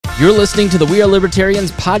You're listening to the We Are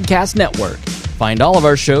Libertarians Podcast Network. Find all of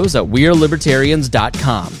our shows at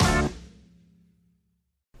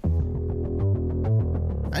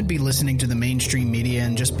wearelibertarians.com. I'd be listening to the mainstream media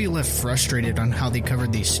and just be left frustrated on how they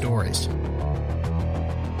covered these stories.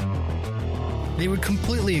 They would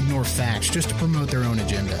completely ignore facts just to promote their own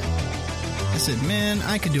agenda. I said, man,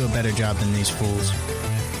 I could do a better job than these fools.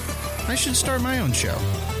 I should start my own show.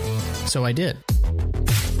 So I did.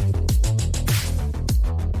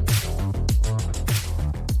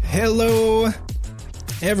 Hello,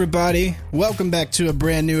 everybody. Welcome back to a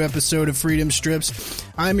brand new episode of Freedom Strips.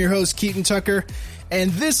 I'm your host, Keaton Tucker,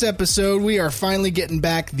 and this episode we are finally getting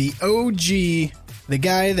back the OG, the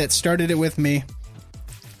guy that started it with me,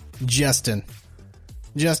 Justin.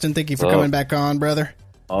 Justin, thank you for coming back on, brother.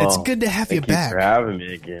 It's good to have you back. Thank you for having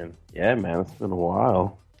me again. Yeah, man, it's been a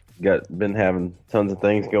while. Been having tons of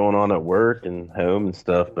things going on at work and home and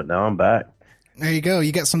stuff, but now I'm back. There you go.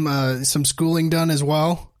 You got some schooling done as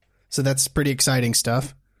well. So that's pretty exciting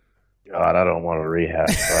stuff. God, I don't want to rehash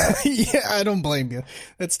that. Yeah, I don't blame you.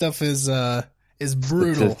 That stuff is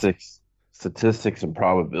brutal. Statistics and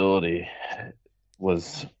probability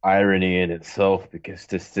was irony in itself because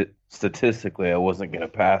statistically I wasn't going to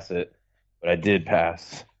pass it, but I did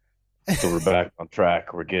pass. So we're back on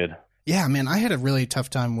track. We're good. Yeah, man, I had a really tough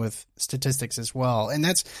time with statistics as well. And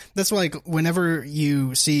that's like whenever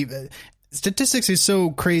you see statistics is so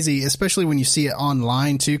crazy, especially when you see it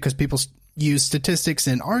online too, because people use statistics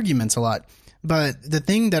in arguments a lot. But the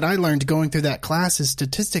thing that I learned going through that class is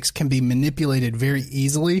statistics can be manipulated very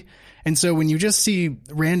easily. And so when you just see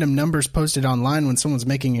random numbers posted online when someone's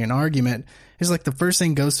making an argument, it's like the first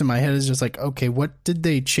thing goes to my head is just like, okay, what did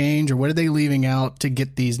they change or what are they leaving out to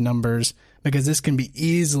get these numbers? Because this can be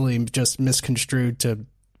easily just misconstrued to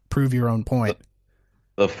prove your own point.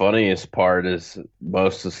 The funniest part is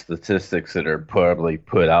most of the statistics that are probably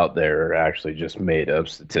put out there are actually just made up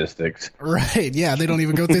statistics. Right, yeah, they don't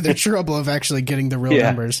even go through the trouble of actually getting the real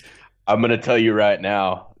numbers. I'm going to tell you right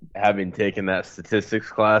now, having taken that statistics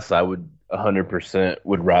class, I would 100%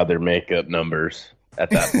 would rather make up numbers at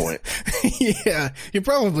that point. Yeah, you're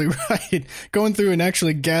probably right. Going through and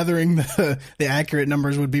actually gathering the accurate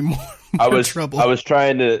numbers would be more trouble. I was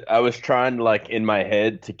trying to like in my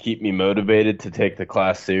head to keep me motivated to take the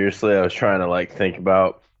class seriously. I was trying to like think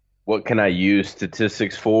about what can I use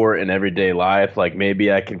statistics for in everyday life? Like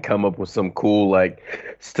maybe I can come up with some cool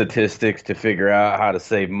like statistics to figure out how to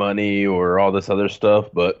save money or all this other stuff.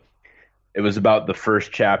 But it was about the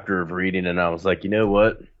first chapter of reading and I was like, you know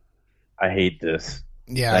what? I hate this.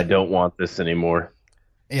 Yeah. I don't want this anymore.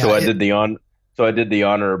 Yeah, so I did the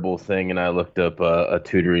honorable thing and I looked up a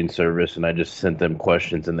tutoring service and I just sent them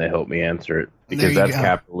questions and they helped me answer it because that's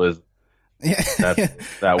capitalism. Yeah. That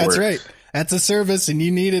works. That's right. That's a service and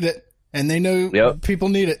you needed it and they know people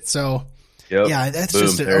need it. So yeah, that's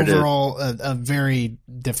just overall a very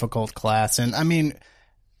difficult class. And I mean,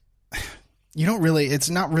 it's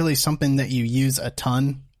not really something that you use a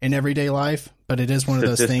ton in everyday life, but it is one of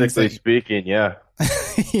those things. Statistically speaking, yeah.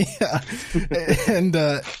 Yeah. And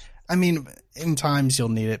I mean, in times you'll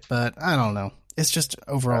need it, but I don't know. It's just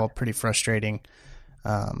overall pretty frustrating.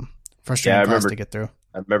 Class to get through.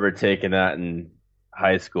 I remember taking that in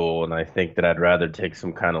high school, and I think that I'd rather take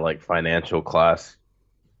some kind of like financial class.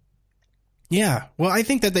 Yeah. Well, I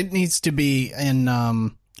think that it needs to be in,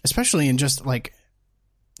 especially in just like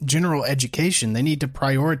general education. They need to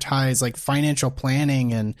prioritize like financial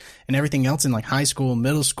planning and everything else in like high school,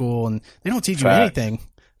 middle school, and they don't teach you anything.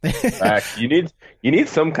 Fact. You need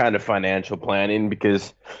some kind of financial planning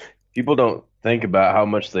because people don't think about how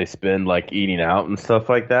much they spend like eating out and stuff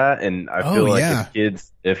like that. And I feel like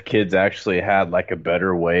if kids actually had like a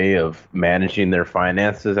better way of managing their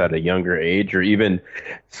finances at a younger age, or even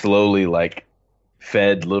slowly like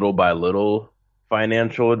fed little by little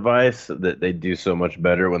financial advice, that they do so much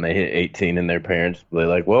better when they hit 18 and their parents they're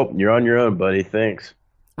like, well, you're on your own, buddy, thanks.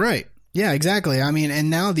 Right. Yeah, exactly. I mean, and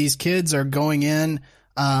now these kids are going in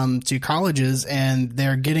to colleges and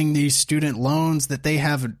they're getting these student loans that they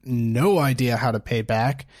have no idea how to pay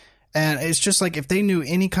back. And it's just like if they knew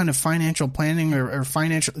any kind of financial planning or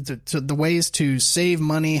financial the ways to save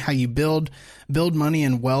money, how you build money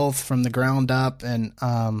and wealth from the ground up, and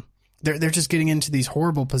they're just getting into these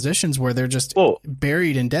horrible positions where they're just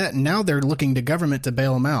buried in debt, and now they're looking to government to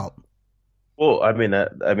bail them out. Well, I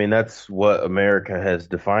mean that's what America has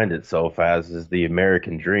defined itself as, is the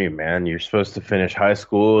American dream, man. You're supposed to finish high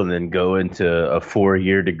school and then go into a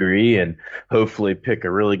 4-year degree and hopefully pick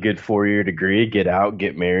a really good 4-year degree, get out,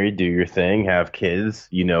 get married, do your thing, have kids,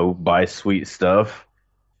 buy sweet stuff.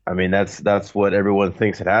 I mean, that's what everyone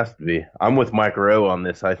thinks it has to be. I'm with Mike Rowe on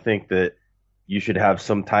this. I think that you should have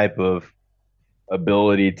some type of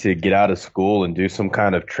ability to get out of school and do some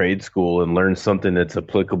kind of trade school and learn something that's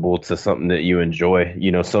applicable to something that you enjoy.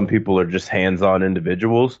 Some people are just hands-on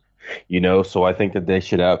individuals, so I think that they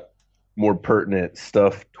should have more pertinent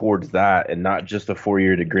stuff towards that and not just a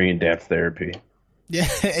 4-year degree in dance therapy.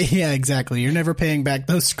 Yeah, exactly. You're never paying back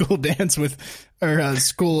those school debts with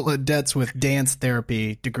dance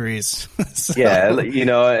therapy degrees. So.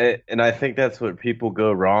 Yeah, and I think that's what people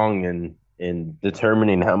go wrong in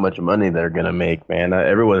determining how much money they're going to make, man.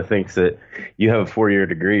 Everyone thinks that you have a 4-year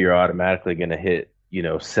degree, you're automatically going to hit,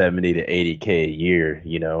 70 to 80K a year.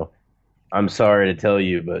 I'm sorry to tell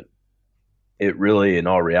you, but it really, in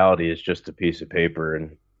all reality, is just a piece of paper.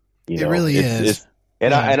 And, it really is.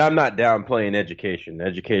 I'm not downplaying education.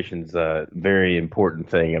 Education's a very important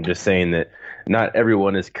thing. I'm just saying that not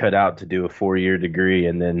everyone is cut out to do a 4-year degree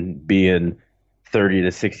and then be in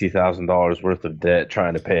 $30,000 to $60,000 worth of debt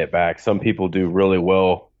trying to pay it back. Some people do really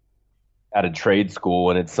well at a trade school,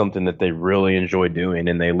 and it's something that they really enjoy doing,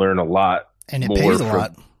 and they learn a lot. And it pays a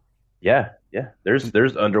lot. Yeah.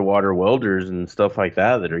 There's underwater welders and stuff like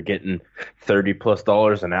that are getting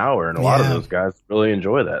 $30+ an hour, and a lot of those guys really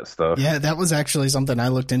enjoy that stuff. Yeah, that was actually something I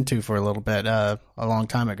looked into for a little bit a long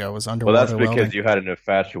time ago. Was underwater welding. Well, that's because you had an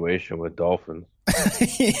infatuation with dolphins.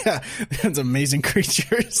 Yeah, that's amazing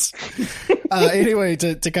creatures. Anyway,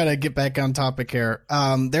 to kind of get back on topic here,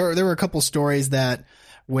 there were a couple stories that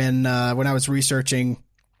when I was researching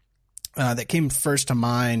that came first to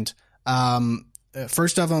mind.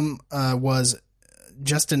 First of them was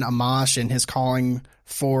Justin Amash and his calling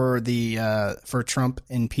for for Trump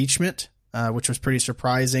impeachment, which was pretty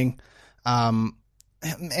surprising. And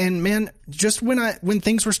man, just when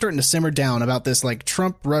things were starting to simmer down about this like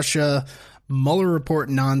Trump Russia Mueller report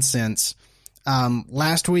nonsense,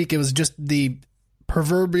 last week it was just the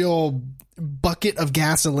proverbial bucket of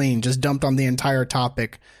gasoline just dumped on the entire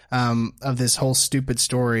topic of this whole stupid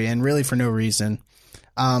story, and really for no reason.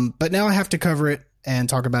 But now I have to cover it and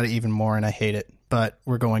talk about it even more, and I hate it, but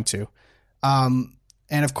we're going to. And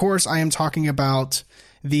of course, I am talking about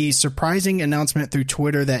the surprising announcement through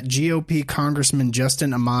Twitter that GOP Congressman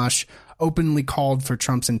Justin Amash openly called for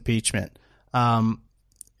Trump's impeachment.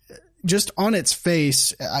 Just on its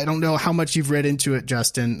face, I don't know how much you've read into it,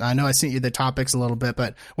 Justin. I know I sent you the topics a little bit,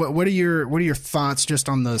 but what are your thoughts just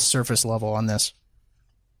on the surface level on this?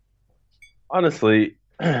 Honestly,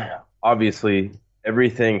 obviously,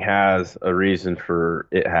 everything has a reason for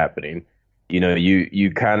it happening.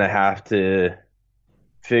 You kind of have to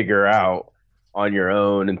figure out on your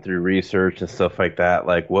own and through research and stuff like that,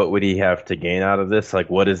 like what would he have to gain out of this? Like,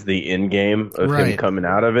 what is the end game of him coming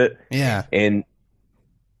out of it? Yeah. And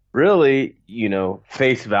really,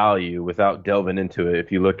 face value, without delving into it,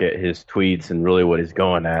 if you look at his tweets and really what he's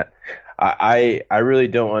going at, I really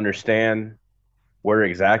don't understand where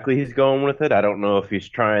exactly he's going with it. I don't know if he's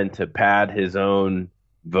trying to pad his own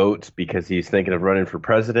votes because he's thinking of running for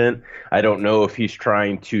president. I don't know if he's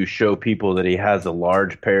trying to show people that he has a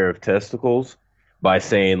large pair of testicles by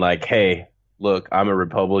saying like, hey, look, I'm a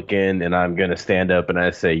Republican and I'm going to stand up and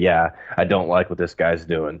I say, yeah, I don't like what this guy's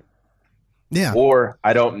doing. Yeah. Or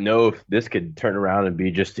I don't know if this could turn around and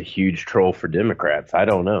be just a huge troll for Democrats. I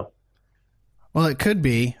don't know. Well, it could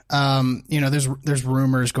be. There's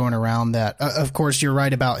rumors going around that. Of course, you're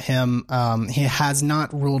right about him. He has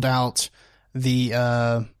not ruled out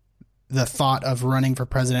the thought of running for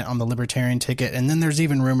president on the Libertarian ticket, and then there's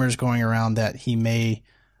even rumors going around that he may,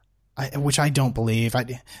 which I don't believe,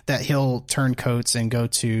 that he'll turn coats and go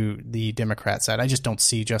to the Democrat side. I just don't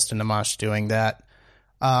see Justin Amash doing that.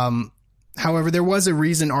 However, there was a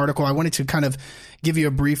Reason article. I wanted to kind of give you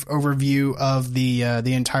a brief overview of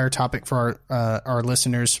the entire topic for our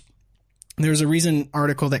listeners. There's a Reason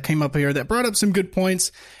article that came up here that brought up some good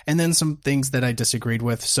points and then some things that I disagreed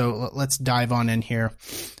with. So let's dive on in here.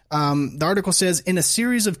 The article says, in a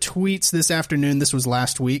series of tweets this afternoon, this was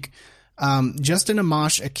last week, Justin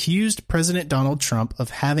Amash accused President Donald Trump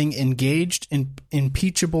of having engaged in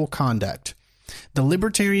impeachable conduct. The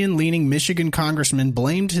libertarian-leaning Michigan congressman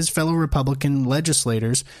blamed his fellow Republican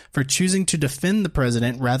legislators for choosing to defend the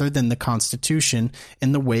president rather than the Constitution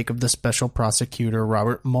in the wake of the special prosecutor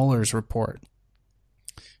Robert Mueller's report.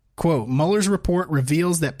 Quote, Mueller's report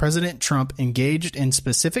reveals that President Trump engaged in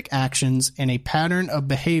specific actions and a pattern of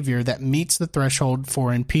behavior that meets the threshold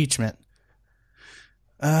for impeachment.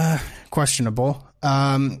 Questionable.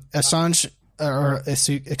 Amash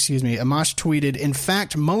tweeted, in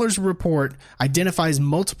fact, Mueller's report identifies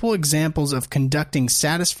multiple examples of conduct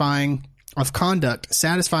satisfying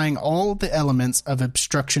all the elements of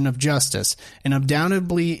obstruction of justice, and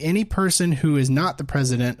undoubtedly any person who is not the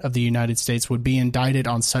president of the United States would be indicted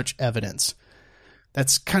on such evidence.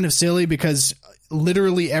 that's kind of silly because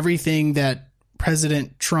literally everything that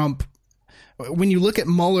President Trump, when you look at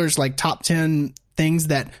Mueller's like top 10 things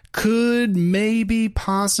that could maybe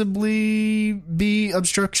possibly be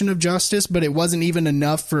obstruction of justice, but it wasn't even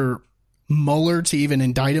enough for Mueller to even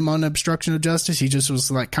indict him on obstruction of justice. He just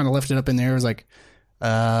was like kind of left it up in the air. It was like,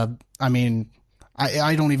 I mean,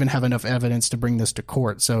 I don't even have enough evidence to bring this to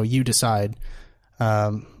court. So you decide,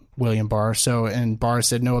 William Barr. And Barr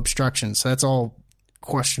said no obstruction. So that's all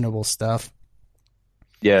questionable stuff.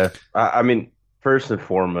 Yeah. I mean, first and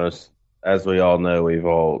foremost, as we all know, we've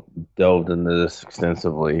all delved into this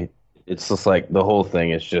extensively. It's just like the whole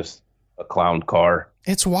thing is just a clown car.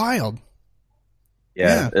 It's wild.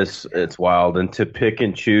 Yeah. It's wild. And to pick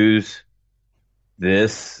and choose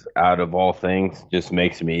this out of all things just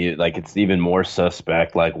makes me like, it's even more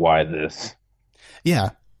suspect. Like, why this? Yeah.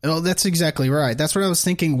 Well, that's exactly right. That's what I was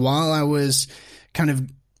thinking while I was kind of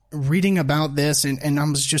reading about this, and I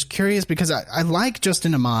was just curious because I like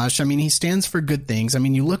Justin Amash. I mean, he stands for good things. I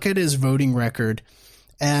mean, you look at his voting record,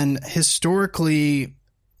 and historically,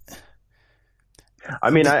 I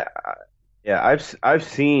mean, I've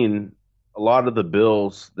seen a lot of the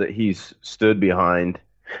bills that he's stood behind.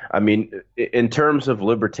 I mean, in terms of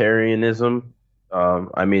libertarianism,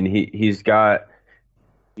 I mean, he's got,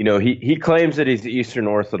 you know, he claims that he's Eastern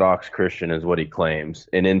Orthodox Christian is what he claims,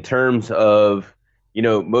 and in terms of, you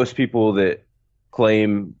know, most people that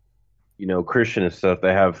claim, you know, Christian and stuff,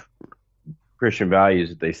 they have Christian values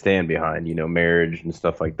that they stand behind, you know, marriage and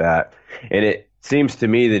stuff like that. And it seems to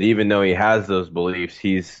me that even though he has those beliefs,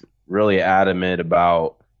 he's really adamant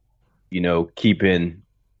about, you know, keeping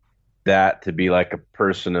that to be like a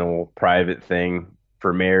personal, private thing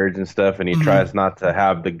for marriage and stuff. And he tries not to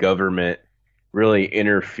have the government really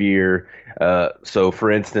interfere. So, for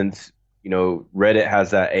instance, you know, Reddit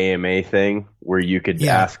has that AMA thing where you could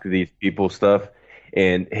ask these people stuff.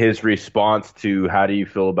 And his response to how do you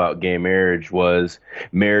feel about gay marriage was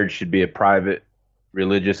marriage should be a private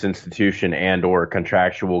religious institution and or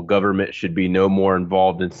contractual. Government should be no more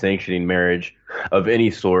involved in sanctioning marriage of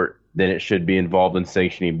any sort than it should be involved in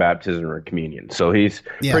sanctioning baptism or communion. So he's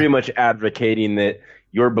pretty much advocating that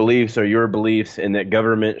your beliefs are your beliefs and that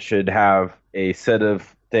government should have a set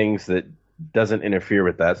of things that doesn't interfere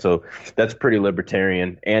with that. So that's pretty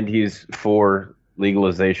libertarian, and he's for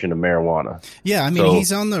legalization of marijuana. Yeah, I mean,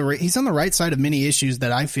 he's on the right side of many issues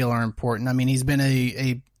that I feel are important. I mean, he's been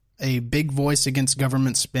a big voice against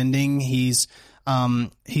government spending. He's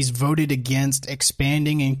voted against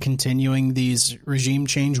expanding and continuing these regime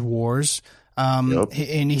change wars.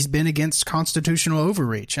 And he's been against constitutional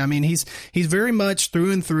overreach. I mean, he's very much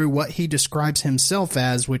through and through what he describes himself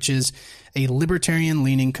as, which is a libertarian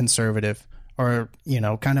leaning conservative, or, you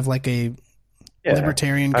know, kind of like a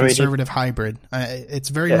libertarian conservative hybrid. It's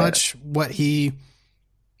very much what he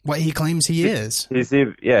claims he is. He's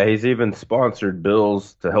even sponsored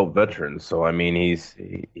bills to help veterans. So, I mean,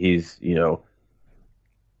 he's, you know,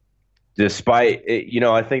 despite, you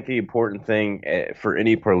know, I think the important thing for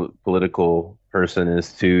any political person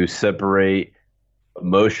is to separate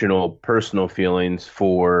emotional, personal feelings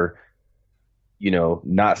for, you know,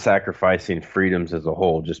 not sacrificing freedoms as a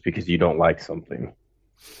whole just because you don't like something.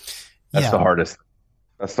 That's the hardest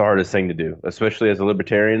thing to do, especially as a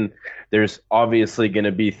libertarian. There's obviously going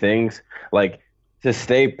to be things like, to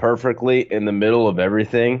stay perfectly in the middle of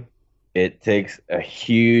everything, it takes a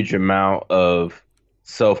huge amount of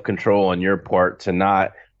self-control on your part to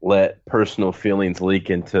not let personal feelings leak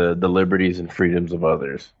into the liberties and freedoms of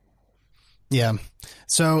others. Yeah.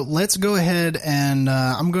 So let's go ahead and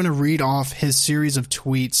I'm going to read off his series of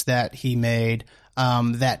tweets that he made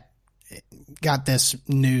that got this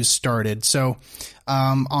news started. So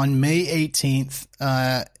on May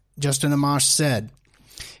 18th, Justin Amash said,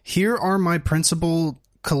 "Here are my principal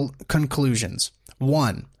conclusions.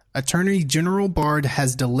 1. Attorney General Barr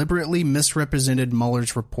has deliberately misrepresented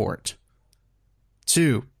Mueller's report.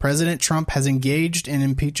 2. President Trump has engaged in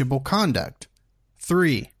impeachable conduct.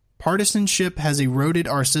 3. Partisanship has eroded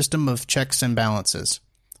our system of checks and balances.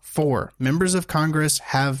 4. Few members of Congress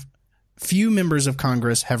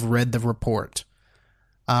have read the report."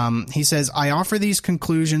 He says, "I offer these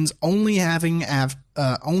conclusions only having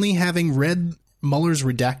read Mueller's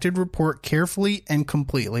redacted report carefully and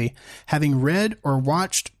completely, having read or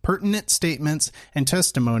watched pertinent statements and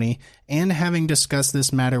testimony, and having discussed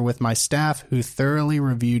this matter with my staff, who thoroughly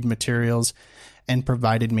reviewed materials and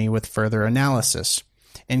provided me with further analysis.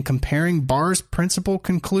 In comparing Barr's principal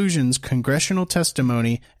conclusions, congressional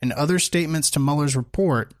testimony, and other statements to Mueller's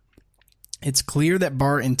report, it's clear that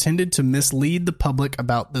Barr intended to mislead the public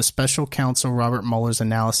about the special counsel Robert Mueller's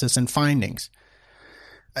analysis and findings."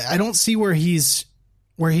 I don't see where he's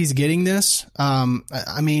where he's getting this.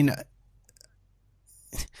 I mean,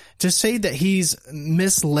 to say that he's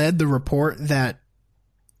misled the report that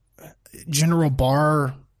General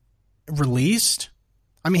Barr released.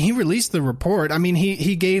 I mean, he released the report. I mean,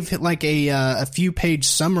 he gave like a few page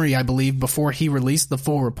summary, I believe, before he released the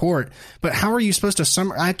full report. But how are you supposed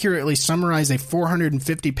to accurately summarize a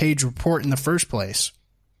 450 page report in the first place?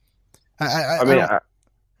 I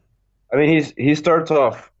mean, he starts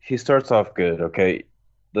off good. Okay.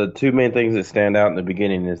 The two main things that stand out in the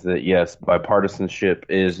beginning is that, yes, bipartisanship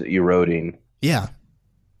is eroding. Yeah.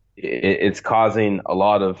 It's causing a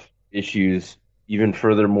lot of issues, even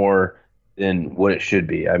furthermore than what it should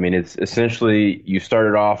be. I mean, it's essentially you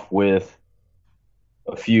started off with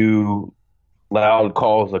a few loud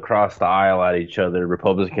calls across the aisle at each other,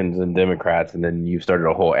 Republicans and Democrats, and then you started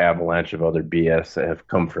a whole avalanche of other BS that have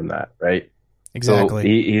come from that, right?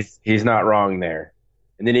 Exactly. So he's not wrong there.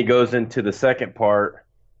 And then he goes into the second part,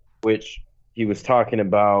 which he was talking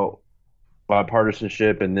about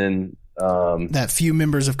bipartisanship, and then that few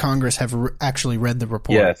members of Congress have actually read the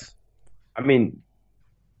report. Yes. I mean,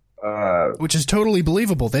 which is totally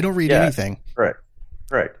believable. They don't read anything. Correct.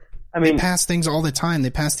 I mean, they pass things all the time.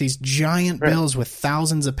 They pass these giant bills with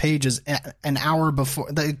thousands of pages an hour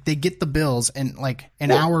before they get the bills, and like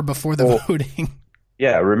an hour before the voting.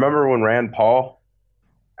 Yeah. Remember when Rand Paul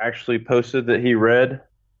actually posted that he read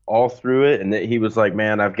all through it, and that he was like,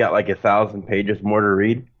 man, I've got like 1,000 pages more to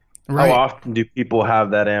read. Right. How often do people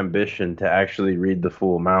have that ambition to actually read the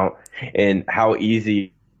full amount? And how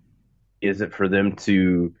easy is it for them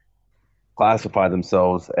to classify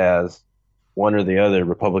themselves as one or the other,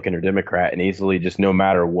 Republican or Democrat, and easily just no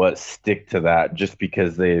matter what stick to that just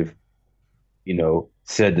because they've,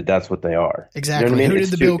 said that that's what they are. Exactly. You know what I mean? Who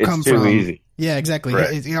did the bill come from? Too easy. Yeah, exactly.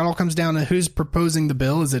 Right. It all comes down to who's proposing the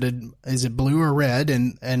bill. Is it blue or red?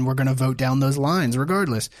 And we're going to vote down those lines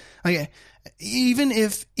regardless. Even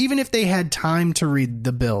if they had time to read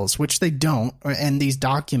the bills, which they don't, and these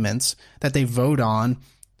documents that they vote on,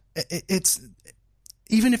 it's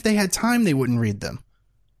even if they had time, they wouldn't read them.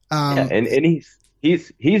 And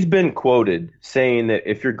he's been quoted saying that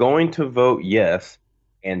if you're going to vote yes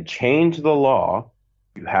and change the law,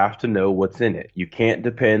 you have to know what's in it. You can't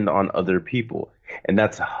depend on other people. And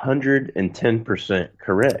that's 110%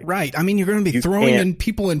 correct. Right. I mean, you're going to be throwing in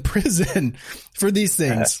people in prison for these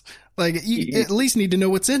things. You at least need to know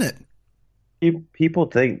what's in it. People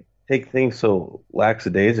take things so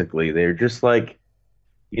lackadaisically. They're just like,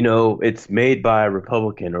 it's made by a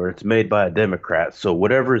Republican or it's made by a Democrat. So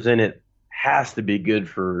whatever's in it has to be good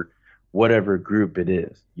for whatever group it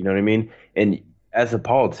is. You know what I mean? And as a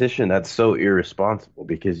politician, that's so irresponsible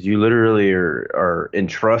because you literally are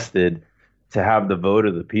entrusted to have the vote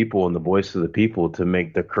of the people and the voice of the people to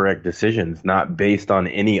make the correct decisions, not based on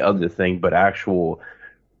any other thing, but actual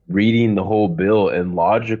reading the whole bill and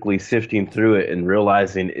logically sifting through it and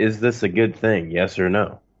realizing, is this a good thing? Yes or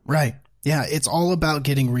no? Right. Yeah. It's all about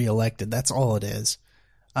getting reelected. That's all it is.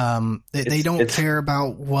 They don't care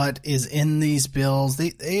about what is in these bills.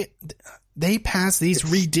 They pass these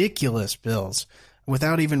ridiculous bills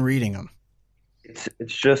without even reading them. It's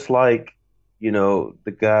just like,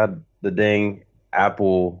 the dang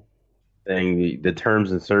Apple thing, the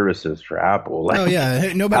terms and services for Apple. Like, oh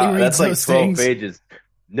yeah, nobody reads that's like 12 pages.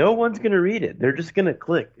 No one's going to read it. They're just going to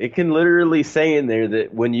click. It can literally say in there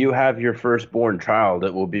that when you have your firstborn child,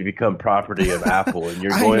 it will become property of Apple, and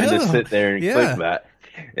you're going to sit there and click that.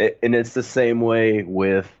 And it's the same way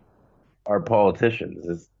with our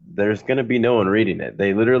politicians. There's going to be no one reading it.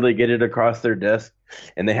 They literally get it across their desk,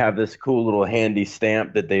 and they have this cool little handy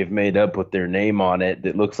stamp that they've made up with their name on it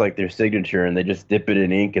that looks like their signature, and they just dip it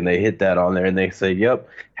in ink, and they hit that on there, and they say, yep,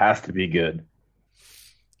 has to be good.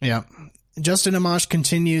 Yeah. Justin Amash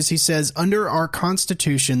continues. He says, under our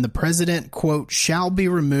Constitution, the president, quote, shall be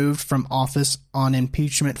removed from office on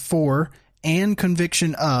impeachment for and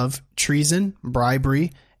conviction of treason,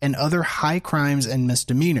 bribery, and other high crimes and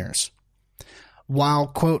misdemeanors. While,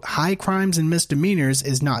 quote, high crimes and misdemeanors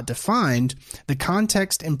is not defined, the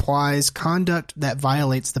context implies conduct that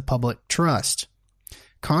violates the public trust.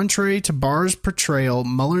 Contrary to Barr's portrayal,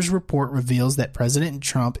 Mueller's report reveals that President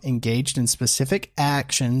Trump engaged in specific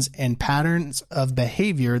actions and patterns of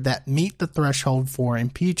behavior that meet the threshold for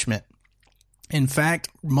impeachment. In fact,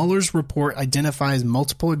 Mueller's report identifies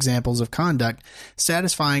multiple examples of conduct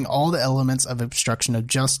satisfying all the elements of obstruction of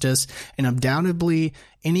justice, and undoubtedly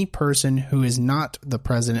any person who is not the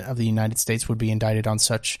President of the United States would be indicted on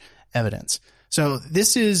such evidence. So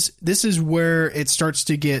this is where it starts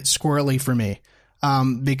to get squirrely for me.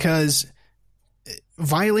 Because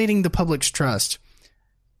violating the public's trust,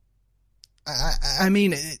 I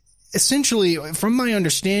mean, essentially, from my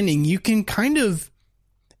understanding, you can kind of,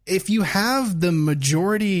 if you have the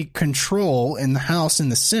majority control in the House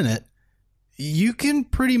and the Senate, you can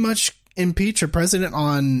pretty much impeach a president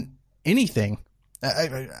on anything.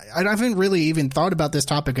 I haven't really even thought about this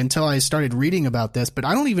topic until I started reading about this, but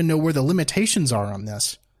I don't even know where the limitations are on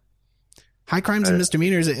this. High crimes and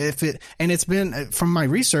misdemeanors, it's been, from my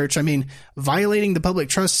research, I mean, violating the public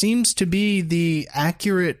trust seems to be the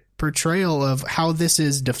accurate portrayal of how this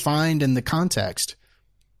is defined in the context.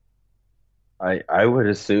 I would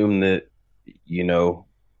assume that,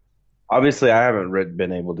 obviously I haven't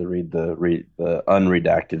been able to read the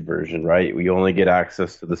unredacted version, right? We only get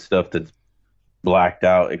access to the stuff that's blacked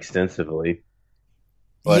out extensively.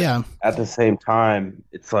 But at the same time,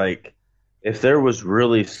 it's like, if there was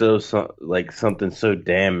really something so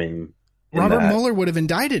damning, Robert Mueller would have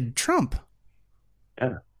indicted Trump.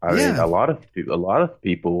 Yeah, I mean, a lot of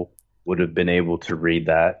people would have been able to read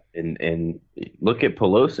that and look at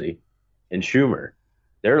Pelosi and Schumer.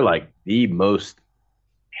 They're like the most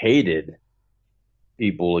hated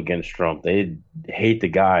people against Trump. They hate the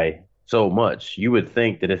guy so much. You would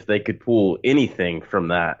think that if they could pull anything from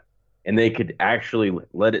that, and they could actually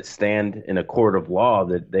let it stand in a court of law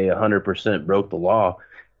that they 100% broke the law,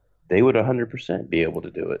 they would 100% be able to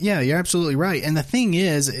do it. Yeah, you're absolutely right. And the thing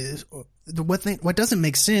is what doesn't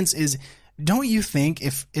make sense is, don't you think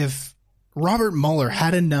if Robert Mueller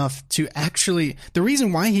had enough to actually, the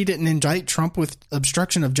reason why he didn't indict Trump with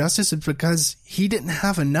obstruction of justice is because he didn't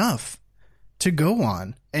have enough to go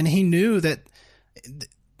on. And he knew that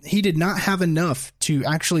he did not have enough to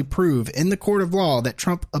actually prove in the court of law that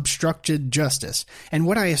Trump obstructed justice. And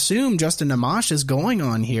what I assume Justin Amash is going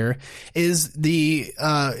on here is in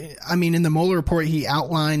the Mueller report, he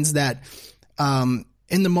outlines that,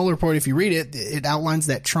 in the Mueller report, if you read it, it outlines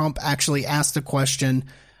that Trump actually asked the question,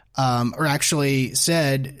 or actually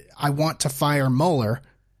said, I want to fire Mueller.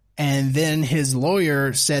 And then his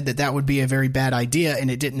lawyer said that would be a very bad idea, and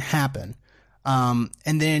it didn't happen. And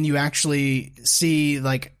then you actually see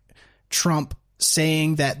like Trump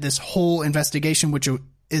saying that this whole investigation, which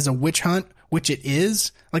is a witch hunt, which it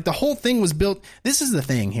is, like the whole thing was built. This is the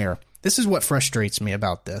thing here. This is what frustrates me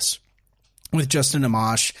about this with Justin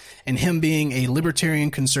Amash and him being a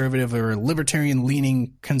libertarian conservative or a libertarian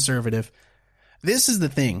leaning conservative. This is the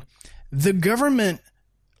thing. The government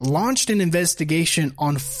launched an investigation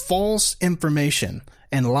on false information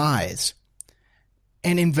and lies,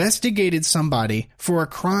 and investigated somebody for a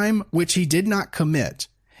crime which he did not commit.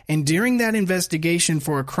 And during that investigation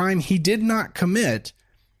for a crime he did not commit,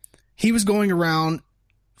 he was going around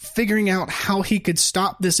figuring out how he could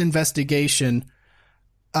stop this investigation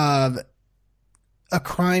of a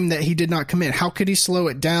crime that he did not commit. How could he slow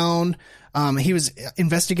it down? He was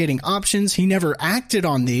investigating options. He never acted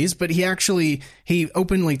on these, but he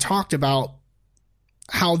openly talked about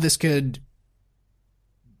how this could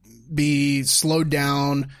be slowed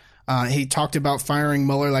down. He talked about firing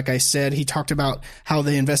Mueller. Like I said, he talked about how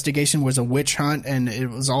the investigation was a witch hunt and it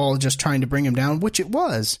was all just trying to bring him down, which it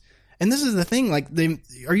was. And this is the thing,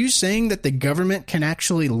 are you saying that the government can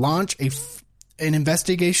actually launch an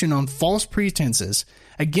investigation on false pretenses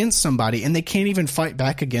against somebody and they can't even fight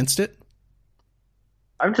back against it?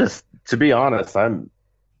 To be honest, I'm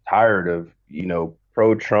tired of,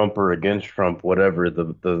 pro-Trump or against Trump, whatever.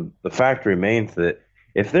 The fact remains that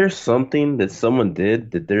if there's something that someone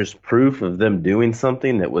did, that there's proof of them doing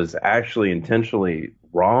something that was actually intentionally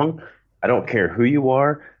wrong, I don't care who you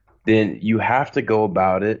are, then you have to go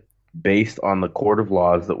about it based on the court of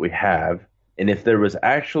laws that we have. And if there was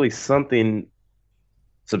actually something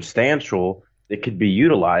substantial that could be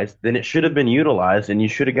utilized, then it should have been utilized and you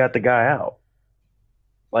should have got the guy out.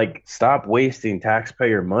 Like, stop wasting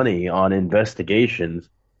taxpayer money on investigations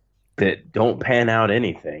that don't pan out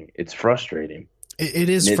anything. It's frustrating. It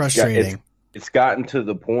is frustrating. It's gotten to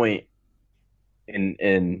the point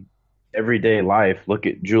in everyday life. Look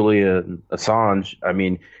at Julian Assange. I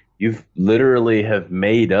mean, you've literally have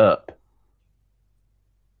made up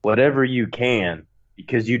whatever you can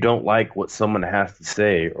because you don't like what someone has to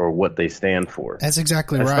say or what they stand for. That's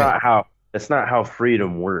exactly right. That's not how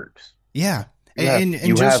freedom works. Yeah.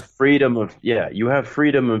 You have freedom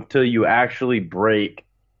until you actually break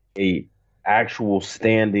a actual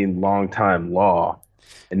standing long time law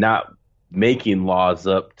and not making laws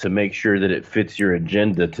up to make sure that it fits your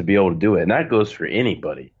agenda to be able to do it. And that goes for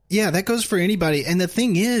anybody. Yeah, that goes for anybody. And the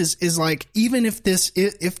thing is like, even if this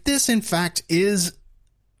in fact is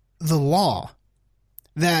the law,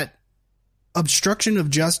 that obstruction of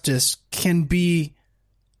justice can be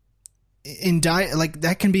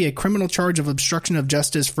that can be a criminal charge of obstruction of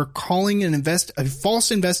justice for calling a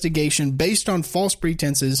false investigation based on false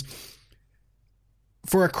pretenses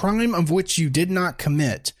for a crime of which you did not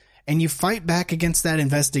commit, and you fight back against that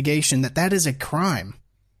investigation, that is a crime.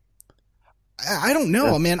 I don't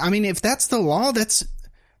know, man. I mean, if that's the law, that's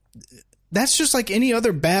just like any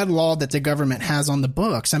other bad law that the government has on the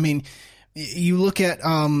books. I mean, you look at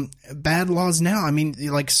bad laws now. I mean,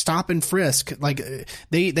 like stop and frisk. Like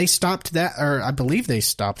they stopped that, or I believe they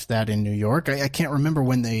stopped that in New York. I can't remember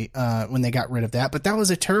when they got rid of that, but that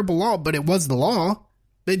was a terrible law. But it was the law.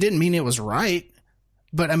 It didn't mean it was right.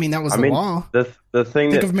 But I mean, that was the law. The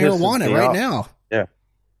thing Think that of marijuana right now. Yeah.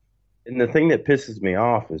 And the thing that pisses me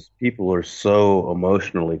off is people are so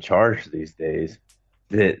emotionally charged these days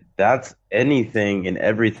that's anything and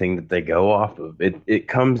everything that they go off of. It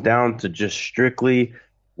comes down to just strictly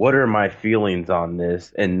what are my feelings on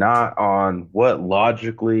this, and not on what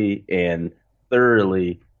logically and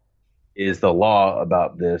thoroughly is the law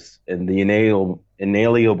about this and the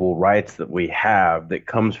inalienable rights that we have that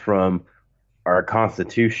comes from our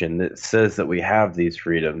Constitution that says that we have these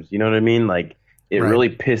freedoms. You know what I mean? Like, it really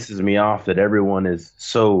pisses me off that everyone is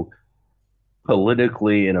so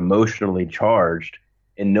politically and emotionally charged,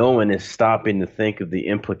 and no one is stopping to think of the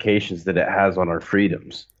implications that it has on our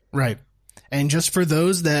freedoms. Right. And just for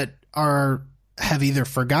those that have either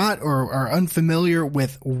forgot or are unfamiliar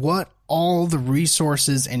with what all the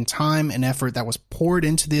resources and time and effort that was poured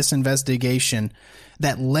into this investigation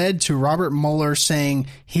that led to Robert Mueller saying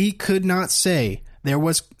he could not say there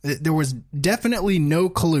was definitely no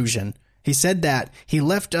collusion. He said that he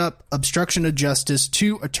left up obstruction of justice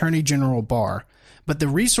to Attorney General Barr. But the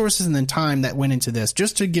resources and the time that went into this,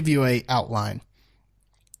 just to give you an outline,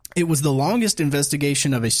 it was the longest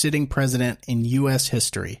investigation of a sitting president in U.S.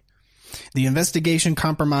 history. The investigation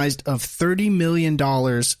comprised of $30 million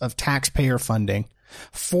of taxpayer funding,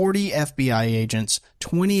 40 FBI agents,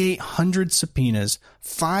 2,800 subpoenas,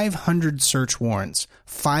 500 search warrants,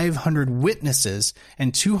 500 witnesses,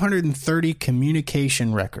 and 230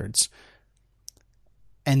 communication records.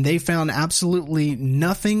 And they found absolutely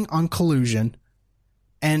nothing on collusion.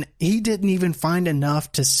 And he didn't even find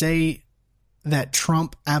enough to say that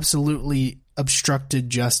Trump absolutely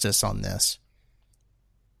obstructed justice on this.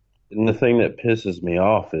 And the thing that pisses me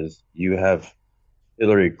off is you have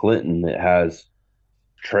Hillary Clinton that has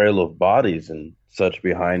a trail of bodies and such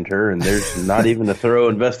behind her, and there's not even a thorough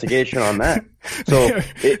investigation on that. So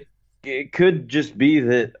it could just be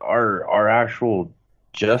that our actual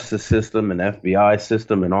justice system and FBI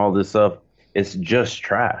system and all this stuff, it's just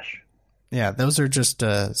trash. Yeah, those are just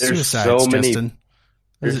suicides, Justin.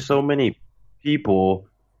 There's so many people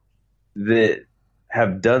that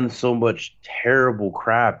have done so much terrible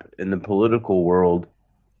crap in the political world,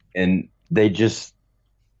 and they just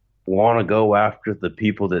want to go after the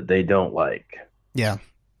people that they don't like. Yeah.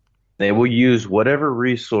 They will use whatever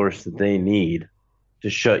resource that they need to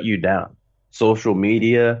shut you down. Social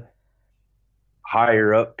media,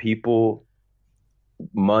 higher up people,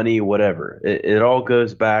 money, whatever. It all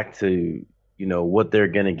goes back to, what they're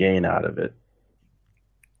going to gain out of it.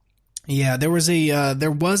 Yeah, there was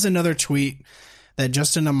another tweet that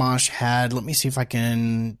Justin Amash had. Let me see if I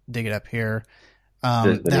can dig it up here.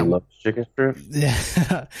 That he loves chicken strip?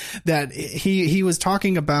 Yeah, that he was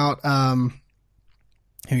talking about.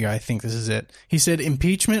 Here we go. I think this is it. He said,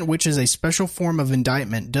 impeachment, which is a special form of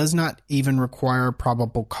indictment, does not even require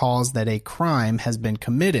probable cause that a crime has been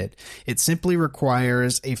committed. It simply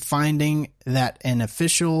requires a finding that an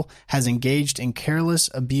official has engaged in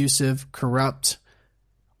careless, abusive, corrupt,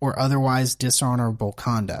 or otherwise dishonorable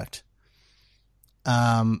conduct.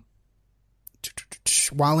 While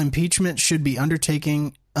impeachment should be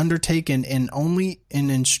undertaken in only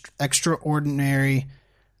in extraordinary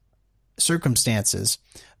circumstances,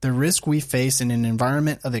 the risk we face in an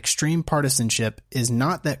environment of extreme partisanship is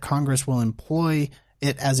not that Congress will employ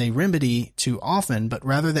it as a remedy too often, but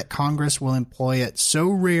rather that Congress will employ it so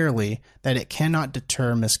rarely that it cannot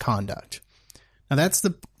deter misconduct. Now that's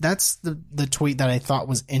the tweet that I thought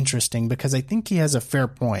was interesting, because I think he has a fair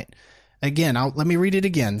point. Again, let me read it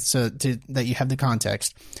again that you have the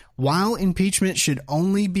context. While impeachment should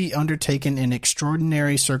only be undertaken in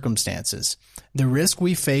extraordinary circumstances, the risk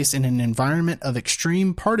we face in an environment of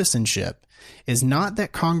extreme partisanship is not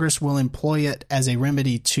that Congress will employ it as a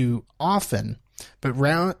remedy too often, but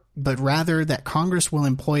rather that Congress will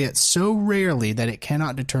employ it so rarely that it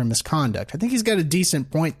cannot deter misconduct. I think he's got a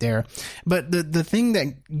decent point there. But the thing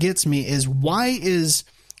that gets me is, why is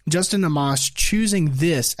Justin Amash choosing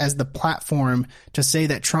this as the platform to say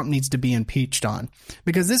that Trump needs to be impeached on?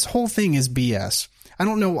 Because this whole thing is BS. I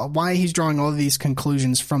don't know why he's drawing all of these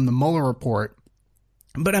conclusions from the Mueller report.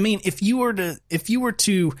 But I mean, if you were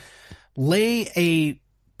to lay a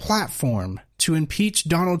platform to impeach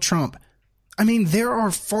Donald Trump, I mean, there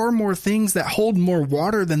are far more things that hold more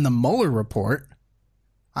water than the Mueller report.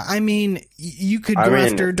 I mean, you could go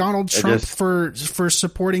after Donald Trump for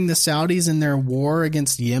supporting the Saudis in their war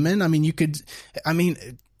against Yemen. I mean,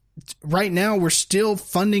 right now we're still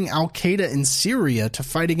funding Al Qaeda in Syria to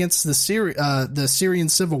fight against the Syrian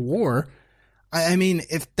civil war. I mean,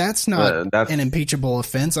 if that's not an impeachable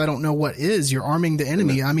offense, I don't know what is. You're arming the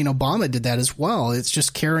enemy. I mean, Obama did that as well. It's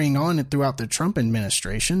just carrying on throughout the Trump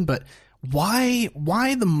administration. But why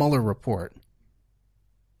the Mueller report?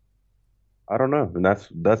 I don't know. And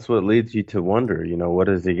that's what leads you to wonder, what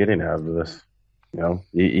is he getting out of this?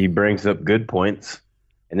 He brings up good points,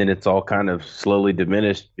 and then it's all kind of slowly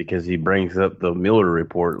diminished because he brings up the Mueller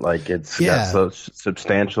report like it's got such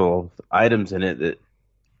substantial items in it that,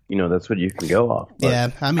 that's what you can go off.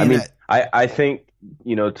 But, I think,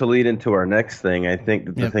 to lead into our next thing, I think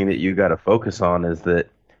that the thing that you got to focus on is that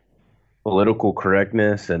political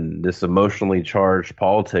correctness and this emotionally charged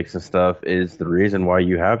politics and stuff is the reason why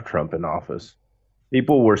you have Trump in office.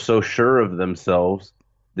 People were so sure of themselves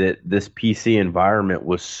that this PC environment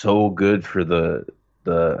was so good for the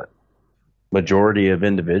majority of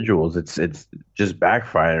individuals. It's just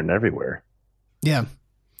backfiring everywhere. Yeah.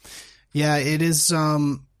 Yeah, it is.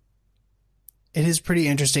 It is pretty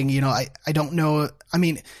interesting. I don't know. I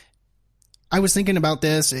mean, I was thinking about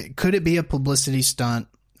this. Could it be a publicity stunt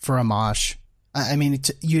for Amash? I mean,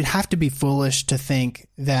 you'd have to be foolish to think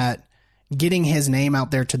that getting his name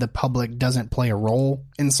out there to the public doesn't play a role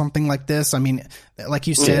in something like this. I mean, like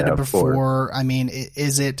you said before, I mean,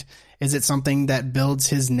 is it something that builds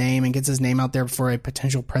his name and gets his name out there for a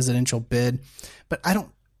potential presidential bid? But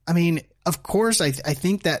of course, I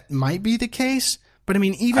think that might be the case. But I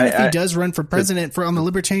mean, even if he does run for president on the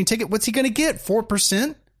Libertarian ticket, what's he going to get?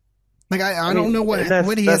 4%? Like, I don't know what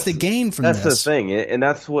he has to gain from this. That's the thing. And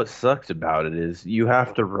that's what sucks about it is you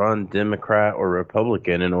have to run Democrat or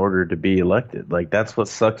Republican in order to be elected. Like, that's what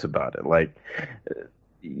sucks about it. Like,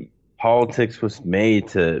 politics was made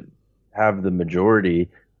to have the majority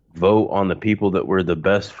vote on the people that were the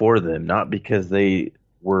best for them, not because they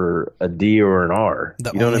were a D or an R.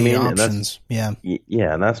 You know what I mean? Options. And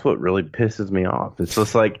and that's what really pisses me off. It's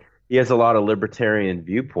just like he has a lot of libertarian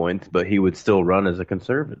viewpoints, but he would still run as a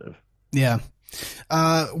conservative. Yeah.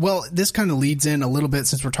 Well, this kind of leads in a little bit,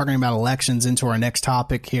 since we're talking about elections, into our next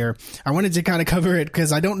topic here. I wanted to kind of cover it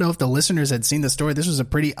because I don't know if the listeners had seen the story. This was a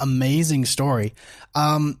pretty amazing story.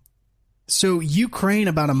 So Ukraine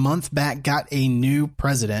about a month back got a new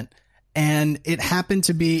president, and it happened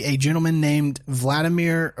to be a gentleman named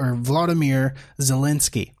Vladimir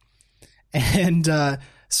Zelensky. And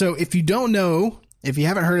so if you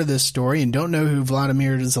haven't heard of this story and don't know who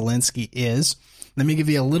Vladimir Zelensky is, let me give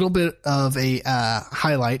you a little bit of a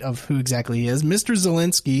highlight of who exactly he is. Mr.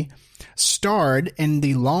 Zelensky starred in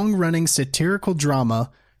the long-running satirical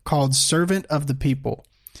drama called Servant of the People,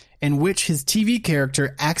 in which his TV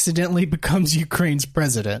character accidentally becomes Ukraine's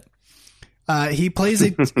president. He plays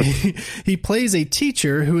a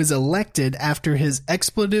teacher who is elected after his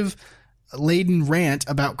expletive-laden rant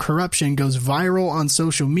about corruption goes viral on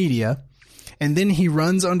social media, and then he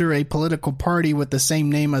runs under a political party with the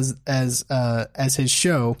same name as his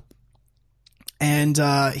show, and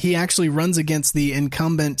he actually runs against the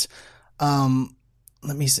incumbent. Let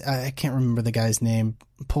me see, I can't remember the guy's name,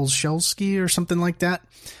 Polshelski or something like that.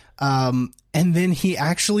 And then he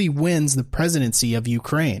actually wins the presidency of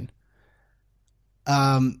Ukraine.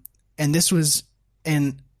 And this was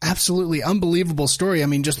an absolutely unbelievable story. I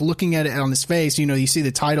mean, just looking at it on his face, you see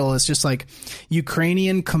the title, it's just like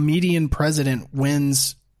Ukrainian comedian president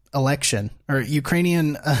wins election, or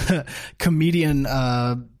Ukrainian comedian,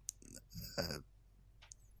 I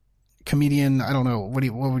don't know,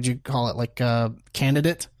 what would you call it? Like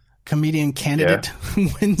comedian candidate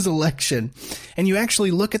wins election. And you actually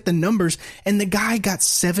look at the numbers, and the guy got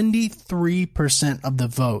 73% of the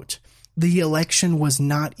vote. The election was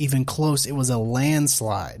not even close. It was a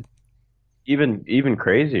landslide. Even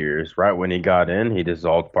crazier is right when he got in, he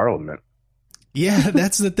dissolved parliament. Yeah,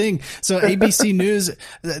 that's the thing. So ABC News,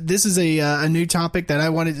 this is a new topic that I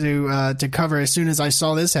wanted to cover as soon as I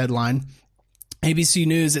saw this headline. ABC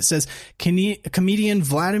News, it says, comedian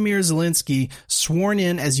Vladimir Zelensky, sworn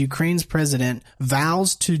in as Ukraine's president,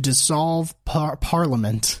 vows to dissolve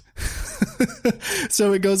parliament.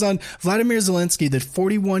 So it goes on. Vladimir Zelensky, the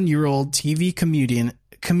 41-year-old TV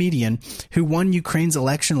comedian who won Ukraine's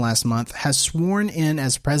election last month, has sworn in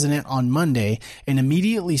as president on Monday and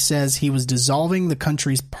immediately says he was dissolving the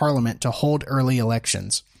country's parliament to hold early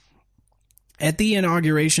elections. At the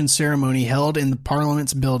inauguration ceremony held in the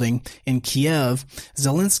parliament's building in Kiev,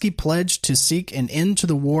 Zelensky pledged to seek an end to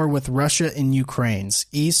the war with Russia in Ukraine's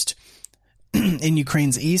east,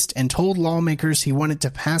 and told lawmakers he wanted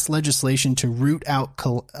to pass legislation to root out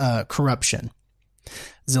corruption.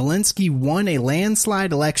 Zelensky won a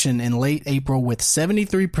landslide election in late April with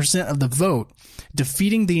 73% of the vote,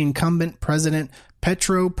 defeating the incumbent president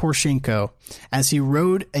Petro Poroshenko, as he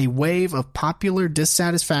rode a wave of popular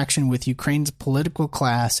dissatisfaction with Ukraine's political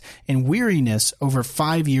class and weariness over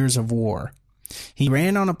 5 years of war. He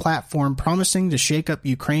ran on a platform promising to shake up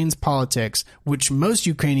Ukraine's politics, which most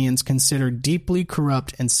Ukrainians consider deeply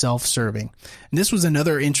corrupt and self-serving. And this was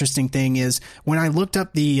another interesting thing is when I looked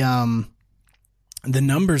up the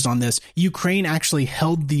numbers on this, Ukraine actually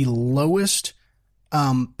held the lowest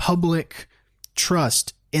public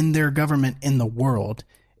trust in their government in the world.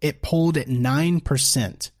 It polled at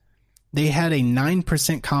 9%. They had a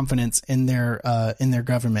 9% confidence in their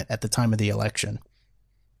government at the time of the election.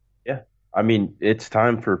 Yeah. I mean, it's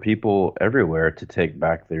time for people everywhere to take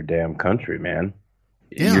back their damn country, man.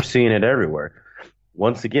 Yeah. You're seeing it everywhere.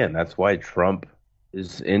 Once again, that's why Trump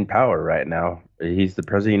is in power right now. He's the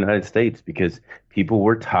president of the United States because people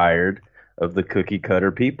were tired of the cookie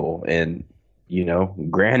cutter people. And, you know,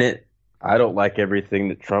 granted, I don't like everything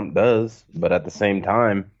that Trump does, but at the same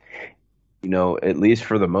time, you know, at least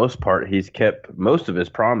for the most part, he's kept most of his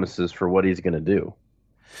promises for what he's going to do.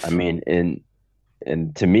 I mean,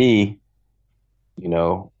 and to me, you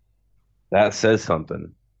know, that says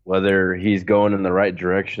something. Whether he's going in the right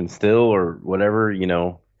direction still or whatever, you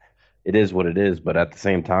know, it is what it is. But at the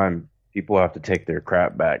same time, people have to take their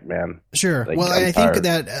crap back, man. Sure. Like, well, I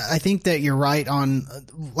think that you're right on,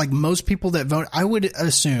 like, most people that vote. I would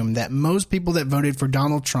assume that most people that voted for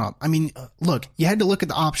Donald Trump. I mean, look, you had to look at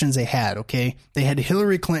the options they had. Okay, they had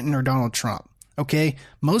Hillary Clinton or Donald Trump. Okay,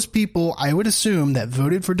 most people, I would assume, that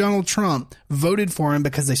voted for Donald Trump voted for him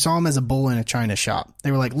because they saw him as a bull in a china shop. They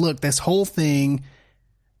were like, look, this whole thing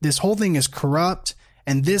is corrupt,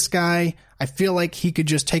 and this guy, I feel like he could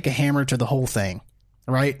just take a hammer to the whole thing,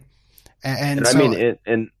 right? And so, I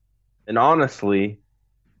mean, and honestly,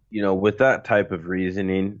 you know, with that type of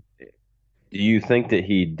reasoning, do you think that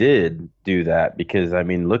he did do that? Because, I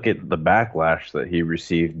mean, look at the backlash that he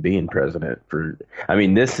received being president.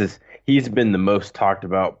 He's been the most talked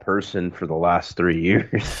about person for the last 3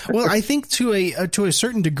 years. Well, I think to a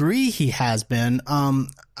certain degree he has been.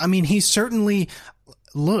 I mean, he certainly.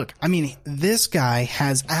 Look, I mean, this guy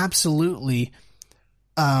has absolutely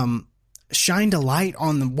shined a light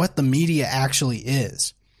on what the media actually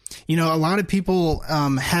is. You know, a lot of people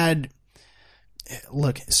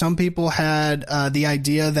some people had the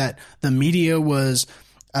idea that the media was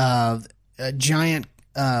a giant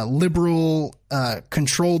liberal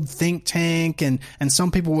controlled think tank, and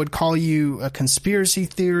some people would call you a conspiracy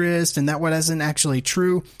theorist, and that wasn't actually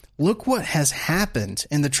true. Look what has happened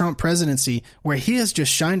in the Trump presidency, where he has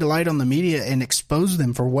just shined a light on the media and exposed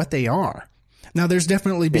them for what they are. Now, there's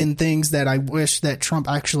definitely been things that I wish that Trump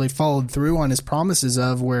actually followed through on his promises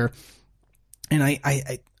of, where, and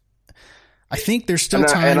I think there's still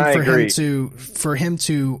time for him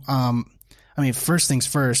to. I mean, first things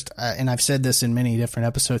first, and I've said this in many different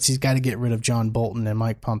episodes, he's got to get rid of John Bolton and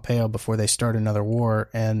Mike Pompeo before they start another war,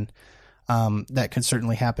 and that could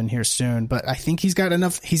certainly happen here soon. But I think he's got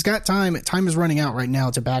enough. He's got time. Time is running out right now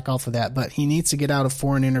to back off of that. But he needs to get out of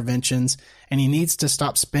foreign interventions, and he needs to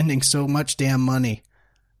stop spending so much damn money.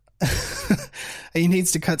 He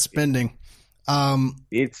needs to cut spending.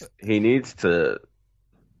 He needs to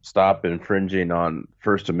stop infringing on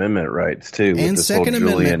First Amendment rights too, and with Second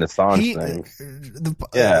Amendment. Assange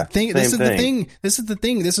thing. This is the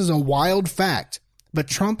thing. This is a wild fact. But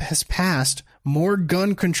Trump has passed more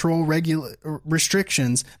gun control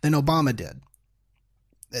restrictions than Obama did.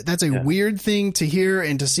 That's a weird thing to hear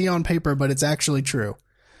and to see on paper, but it's actually true.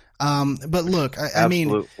 But look, I mean,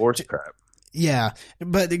 absolute horse crap. Yeah,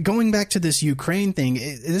 but going back to this Ukraine thing,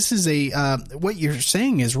 this is what you're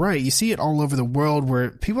saying is right. You see it all over the world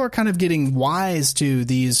where people are kind of getting wise to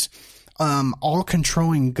these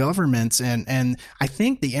all-controlling governments, and I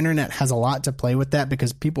think the internet has a lot to play with that,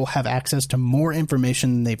 because people have access to more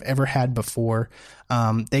information than they've ever had before.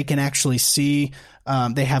 They can actually see,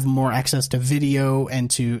 they have more access to video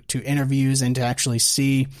and to interviews, and to actually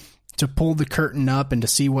see, to pull the curtain up and to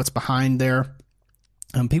see what's behind there.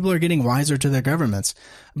 People are getting wiser to their governments.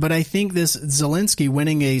 But I think this Zelensky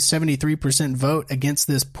winning a 73% vote against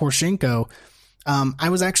this Poroshenko, I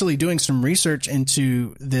was actually doing some research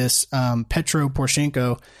into this Petro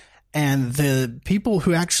Poroshenko, and the people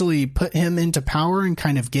who actually put him into power and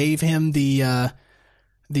kind of gave him the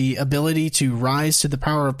ability to rise to the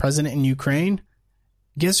power of president in Ukraine.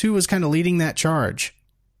 Guess who was kind of leading that charge?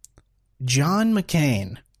 John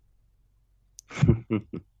McCain.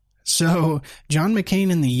 So John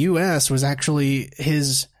McCain in the U.S. was actually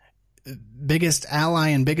his biggest ally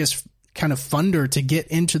and biggest kind of funder to get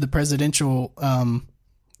into the presidential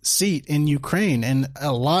seat in Ukraine. And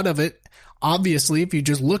a lot of it, obviously, if you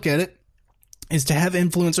just look at it, is to have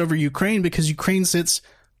influence over Ukraine, because Ukraine sits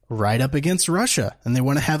right up against Russia and they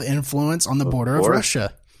want to have influence on the border of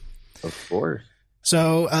Russia. Of course.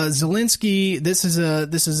 So Zelensky, this is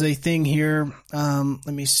a thing here. Let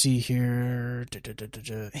me see here.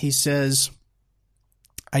 He says,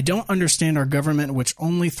 I don't understand our government, which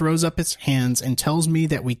only throws up its hands and tells me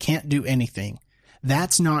that we can't do anything.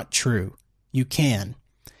 That's not true. You can.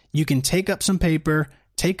 You can take up some paper,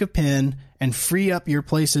 take a pen, and free up your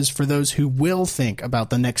places for those who will think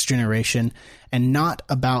about the next generation and not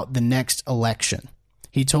about the next election.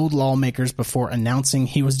 He told lawmakers before announcing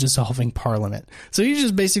he was dissolving parliament. So he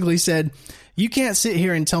just basically said, you can't sit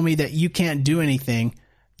here and tell me that you can't do anything.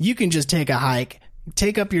 You can just take a hike,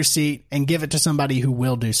 take up your seat, and give it to somebody who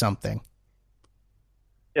will do something.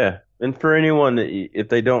 Yeah. And for anyone, if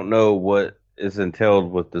they don't know what is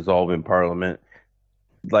entailed with dissolving parliament,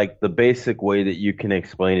 like the basic way that you can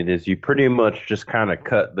explain it is you pretty much just kind of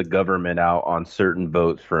cut the government out on certain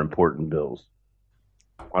votes for important bills,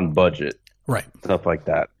 on budget. Right. Stuff like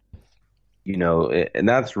that. You know, and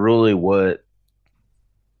that's really what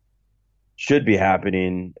should be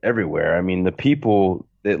happening everywhere. I mean, the people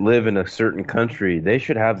that live in a certain country, they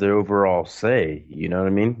should have their overall say. You know what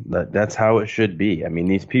I mean? That's how it should be. I mean,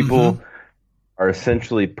 these people are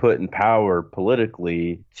essentially put in power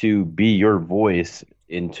politically to be your voice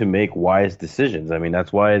and to make wise decisions. I mean,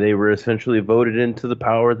 that's why they were essentially voted into the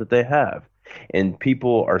power that they have. And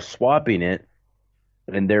people are swapping it,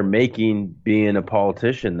 and they're making being a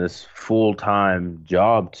politician this full-time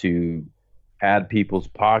job to pad people's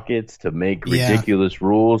pockets, to make ridiculous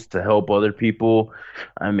rules, to help other people.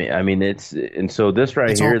 I mean, it's, and so this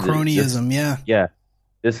right here, all cronyism. Yeah.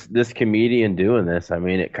 This comedian doing this, I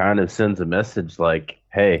mean, it kind of sends a message like,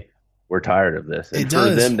 hey, we're tired of this. And it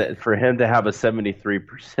does. For him to have a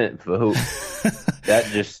 73% vote,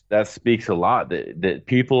 that speaks a lot that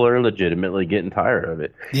people are legitimately getting tired of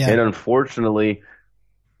it. Yeah. And unfortunately,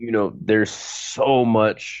 you know, there's so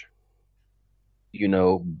much, you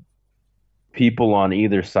know, people on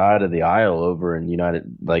either side of the aisle over in United,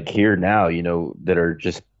 like here now, you know, that are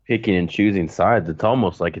just picking and choosing sides. It's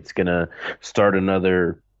almost like it's going to start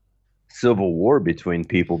another civil war between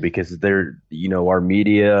people, because they're, you know, our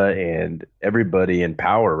media and everybody in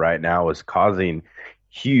power right now is causing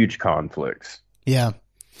huge conflicts. Yeah.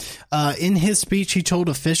 In his speech, he told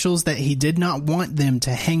officials that he did not want them to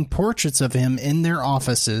hang portraits of him in their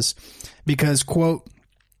offices because, quote,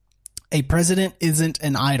 a president isn't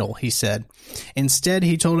an idol, he said. Instead,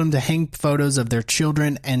 he told them to hang photos of their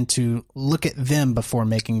children and to look at them before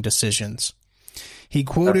making decisions. He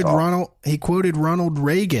quoted Ronald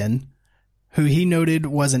Reagan, who he noted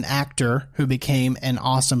was an actor who became an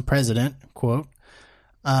awesome president, quote.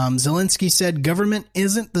 Zelensky said, government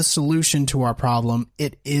isn't the solution to our problem.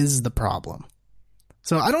 It is the problem.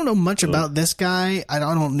 So I don't know much about this guy. I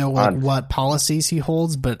don't know what policies he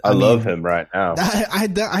holds, but I love him right now.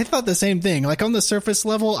 I thought the same thing. Like on the surface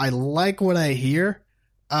level, I like what I hear.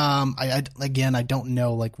 I don't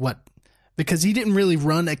know like what, because he didn't really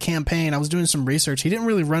run a campaign. I was doing some research. He didn't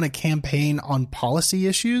really run a campaign on policy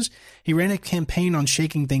issues. He ran a campaign on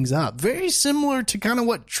shaking things up. Very similar to kind of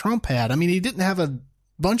what Trump had. I mean, he didn't have a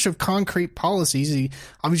bunch of concrete policies. He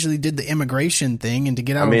obviously did the immigration thing and to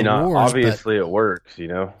get out of the wars. Obviously it works, you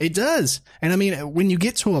know. It does. And I mean, when you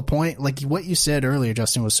get to a point, like what you said earlier,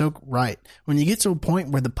 Justin, was so right. When you get to a point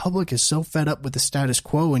where the public is so fed up with the status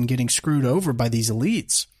quo and getting screwed over by these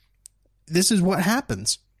elites, this is what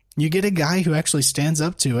happens. You get a guy who actually stands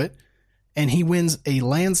up to it, and he wins a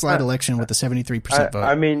landslide election with a 73% vote.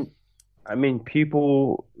 I mean,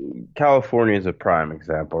 people, California is a prime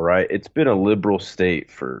example, right? It's been a liberal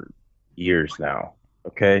state for years now,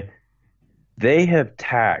 okay? They have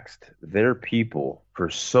taxed their people for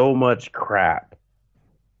so much crap.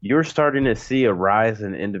 You're starting to see a rise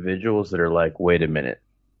in individuals that are like, wait a minute,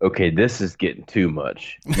 okay, this is getting too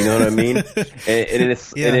much. You know what I mean? and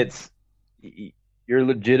it's you're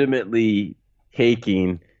legitimately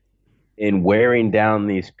taking in wearing down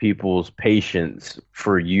these people's patience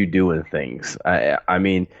for you doing things. I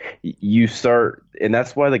mean, you start, and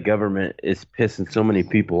that's why the government is pissing so many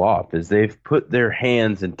people off, is they've put their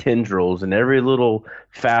hands and tendrils in every little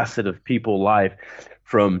facet of people's life,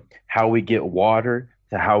 from how we get water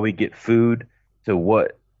to how we get food to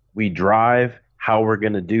what we drive, how we're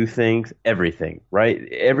going to do things, everything,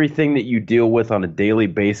 right? Everything that you deal with on a daily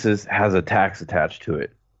basis has a tax attached to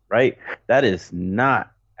it, right? That is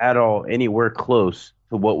not at all anywhere close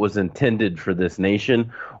to what was intended for this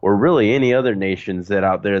nation, or really any other nations that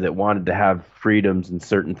out there that wanted to have freedoms and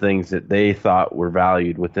certain things that they thought were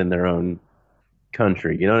valued within their own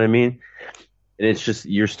country. You know what I mean? And it's just,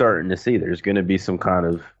 you're starting to see there's going to be some kind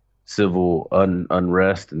of civil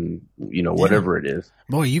unrest and, you know, whatever it is.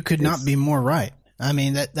 Boy, you could not be more right. I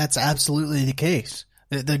mean, that's absolutely the case.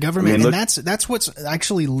 The government, and that's what's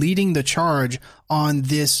actually leading the charge on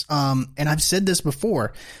this. And I've said this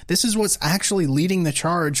before. This is what's actually leading the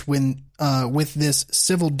charge when with this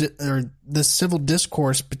civil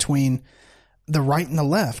discourse between the right and the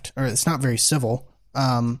left. Or it's not very civil,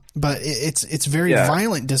 but it's very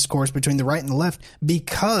violent discourse between the right and the left,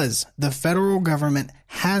 because the federal government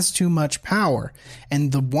has too much power,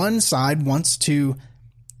 and the one side wants to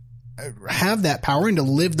have that power and to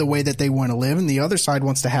live the way that they want to live, and the other side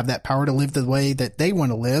wants to have that power to live the way that they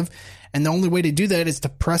want to live, and the only way to do that is to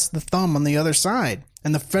press the thumb on the other side,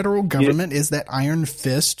 and the federal government is that iron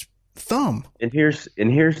fist thumb. And here's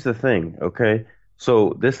the thing, okay?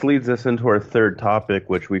 So this leads us into our third topic,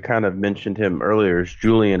 which we kind of mentioned him earlier, is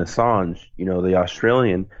Julian Assange, you know, the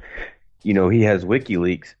Australian. You know, he has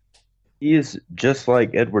WikiLeaks. He is just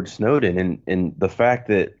like Edward Snowden, and the fact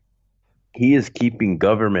that he is keeping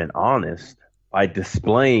government honest by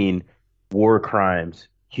displaying war crimes,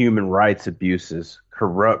 human rights abuses,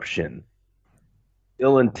 corruption,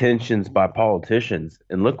 ill intentions by politicians.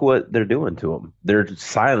 And look what they're doing to him. They're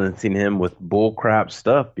silencing him with bullcrap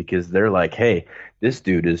stuff, because they're like, hey, this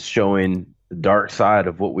dude is showing the dark side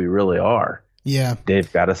of what we really are. Yeah.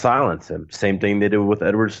 They've got to silence him. Same thing they did with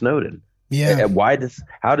Edward Snowden. Yeah. And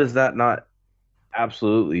how does that not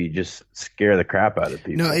absolutely just scare the crap out of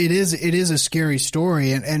people? No, it is a scary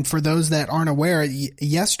story. And for those that aren't aware,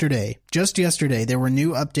 just yesterday, there were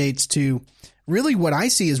new updates to really what I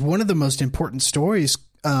see as one of the most important stories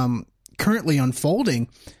currently unfolding.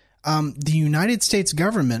 The United States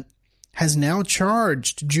government has now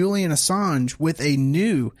charged Julian Assange with a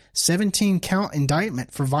new 17-count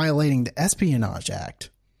indictment for violating the Espionage Act.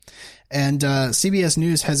 And CBS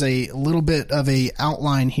News has a little bit of a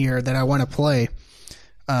outline here that I want to play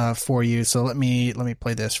for you. So let me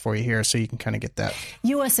play this for you here so you can kind of get that.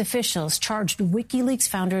 U.S. officials charged WikiLeaks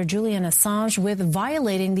founder Julian Assange with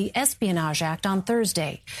violating the Espionage Act on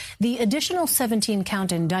Thursday. The additional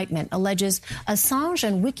 17-count indictment alleges Assange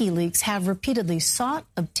and WikiLeaks have repeatedly sought,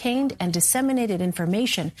 obtained, and disseminated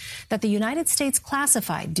information that the United States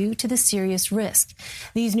classified due to the serious risk.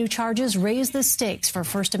 These new charges raise the stakes for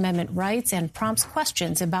First Amendment rights and prompts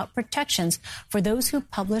questions about protections for those who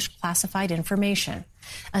publish classified information.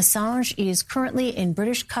 Assange is currently in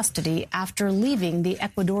British custody after leaving the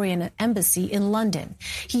Ecuadorian embassy in London.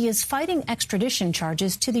 He is fighting extradition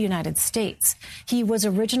charges to the United States. He was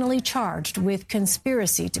originally charged with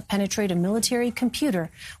conspiracy to penetrate a military computer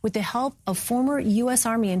with the help of former U.S.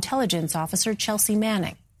 Army intelligence officer Chelsea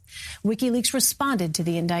Manning. WikiLeaks responded to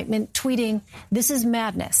the indictment, tweeting, "This is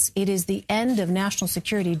madness. It is the end of national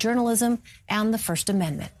security journalism and the First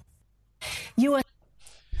Amendment."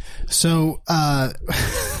 So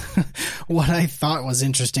what I thought was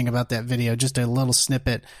interesting about that video, just a little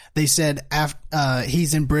snippet, they said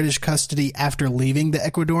he's in British custody after leaving the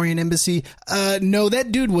Ecuadorian embassy. No,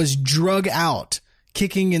 that dude was drug out,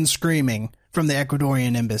 kicking and screaming from the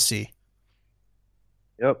Ecuadorian embassy.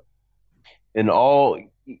 Yep. And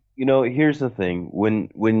here's the thing.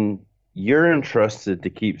 When you're entrusted to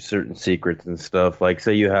keep certain secrets and stuff, like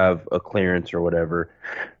say you have a clearance or whatever,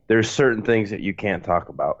 there's certain things that you can't talk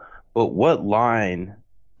about. But what line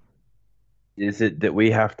is it that we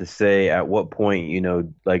have to say at what point,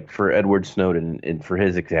 like for Edward Snowden and for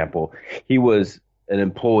his example, he was an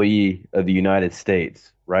employee of the United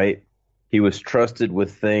States, right? He was trusted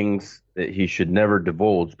with things that he should never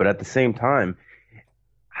divulge. But at the same time,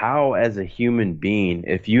 how as a human being,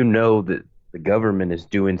 if you know that the government is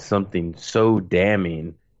doing something so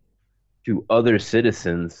damning to other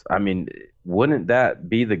citizens, I mean, wouldn't that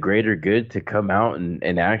be the greater good to come out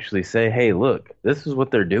and actually say, hey, look, this is what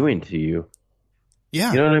they're doing to you?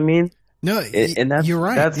 Yeah. You know what I mean? No, and that's, you're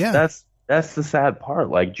right. That's the sad part.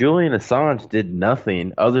 Like Julian Assange did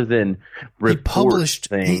nothing other than report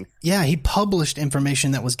things. He published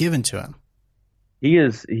information that was given to him. He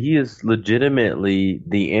is legitimately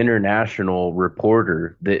the international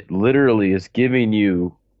reporter that literally is giving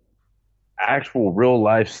you actual real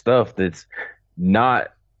life stuff that's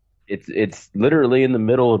not it's literally in the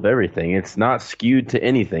middle of everything. It's not skewed to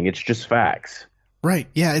anything. It's just facts. Right.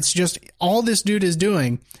 Yeah, it's just all this dude is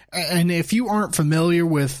doing. And if you aren't familiar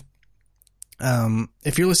with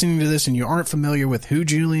if you're listening to this and you aren't familiar with who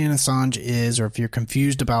Julian Assange is, or if you're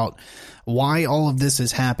confused about why all of this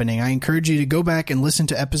is happening, I encourage you to go back and listen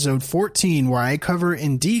to episode 14, where I cover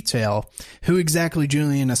in detail who exactly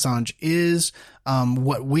Julian Assange is,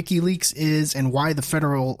 what WikiLeaks is, and why the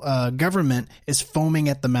federal government is foaming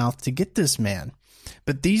at the mouth to get this man.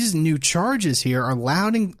 But these new charges here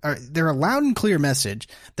they're a loud and clear message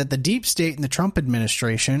that the deep state and the Trump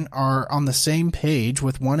administration are on the same page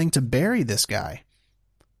with wanting to bury this guy.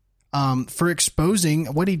 For exposing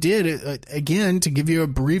what he did, again, to give you a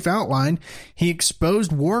brief outline, he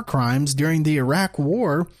exposed war crimes during the Iraq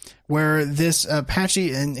War, where this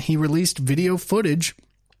Apache, and he released video footage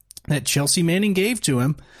that Chelsea Manning gave to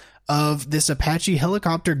him of this Apache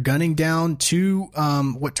helicopter gunning down two,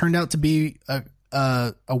 what turned out to be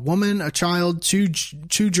a woman, a child, two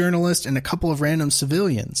journalists, and a couple of random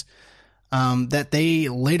civilians. That they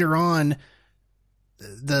later on,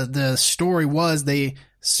 the story was they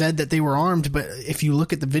said that they were armed, but if you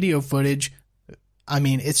look at the video footage, I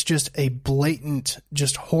mean, it's just a blatant,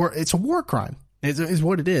 it's a war crime. Is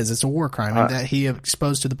what it is. It's a war crime that he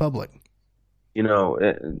exposed to the public. You know,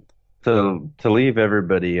 to leave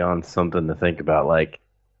everybody on something to think about, like,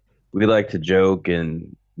 we like to joke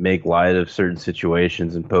and make light of certain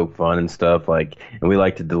situations and poke fun and stuff, like, and we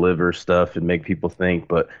like to deliver stuff and make people think,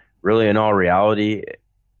 but really in all reality,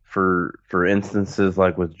 for instances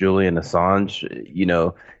like with Julian Assange, you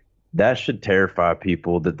know, that should terrify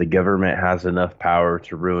people, that the government has enough power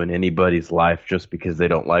to ruin anybody's life just because they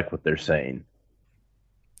don't like what they're saying.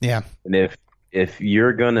 Yeah. And if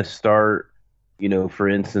you're going to start, you know, for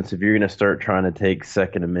instance, if you're going to start trying to take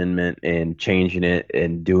Second Amendment and changing it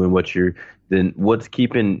and doing then what's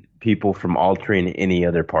keeping people from altering any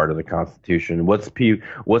other part of the Constitution? What's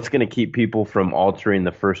going to keep people from altering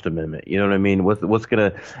the First Amendment? You know what I mean? What's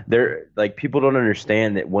going to, like, people don't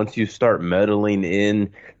understand that once you start meddling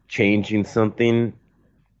in changing something,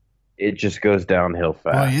 it just goes downhill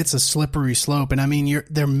fast. Boy, it's a slippery slope, and I mean,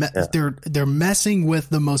 they're messing with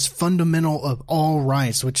the most fundamental of all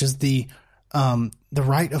rights, which is the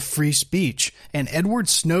right of free speech. And Edward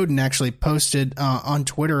Snowden actually posted on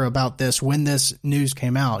Twitter about this when this news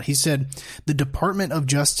came out. He said, "The Department of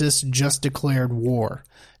Justice just declared war,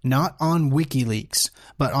 not on WikiLeaks,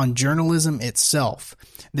 but on journalism itself.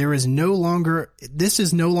 This is no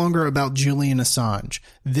longer about Julian Assange.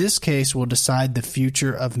 This case will decide the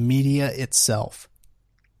future of media itself."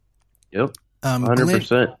 Yep.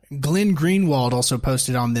 100%. Glenn Greenwald also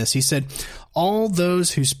posted on this. He said, "All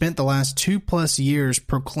those who spent the last 2+ years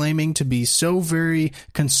proclaiming to be so very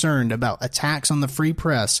concerned about attacks on the free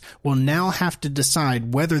press will now have to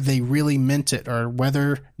decide whether they really meant it, or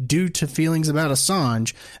whether, due to feelings about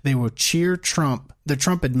Assange, they will cheer the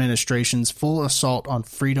Trump administration's full assault on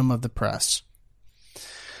freedom of the press."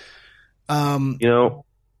 You know,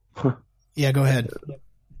 yeah, go ahead.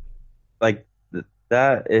 Like,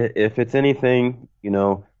 that, if it's anything, you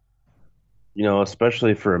know,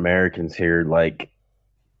 especially for Americans here, like,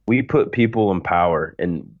 we put people in power,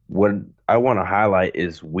 and what I want to highlight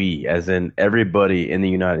is we, as in everybody in the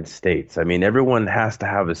United States. I mean, everyone has to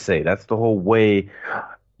have a say. That's the whole way,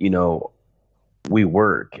 you know, we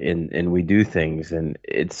work and we do things, and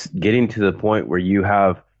it's getting to the point where you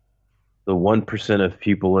have the 1% of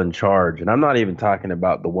people in charge. And I'm not even talking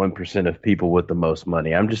about the 1% of people with the most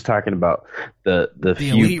money. I'm just talking about the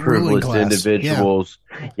few privileged individuals.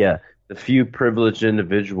 Yeah, the few privileged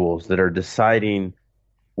individuals that are deciding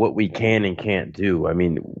what we can and can't do. I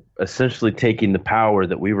mean, essentially taking the power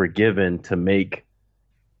that we were given to make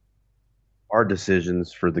our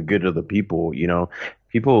decisions for the good of the people. You know,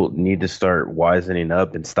 people need to start wisening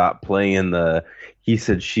up and stop playing the he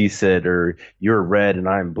said, she said, or you're red and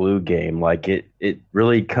I'm blue game. Like, it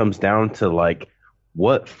really comes down to, like,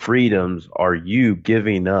 what freedoms are you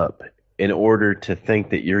giving up in order to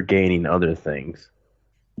think that you're gaining other things?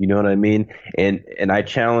 You know what I mean? And I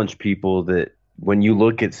challenge people that when you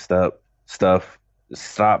look at stuff,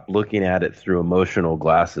 stop looking at it through emotional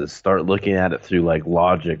glasses. Start looking at it through, like,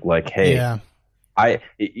 logic. Like, hey,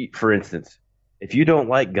 for instance, if you don't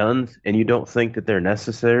like guns and you don't think that they're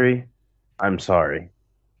necessary, I'm sorry.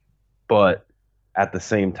 But at the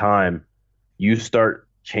same time, you start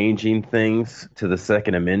changing things to the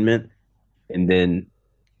Second Amendment, and then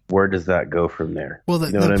where does that go from there? Well,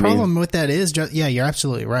 the problem with that is, yeah, you're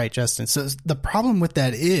absolutely right, Justin. So the problem with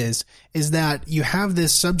that is that you have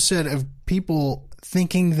this subset of people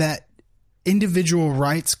thinking that individual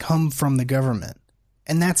rights come from the government,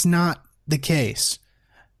 and that's not the case.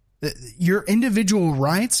 Your individual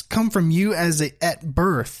rights come from you at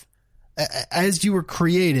birth. As you were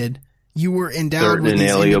created, you were endowed with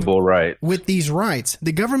inalienable rights. With these rights.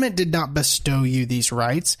 The government did not bestow you these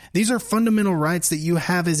rights. These are fundamental rights that you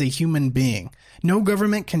have as a human being. No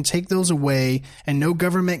government can take those away, and no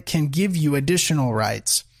government can give you additional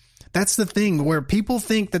rights. That's the thing, where people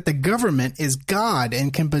think that the government is God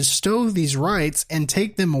and can bestow these rights and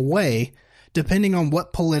take them away depending on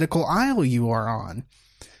what political aisle you are on.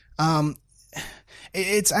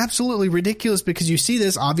 It's absolutely ridiculous, because you see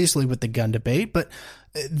this obviously with the gun debate, but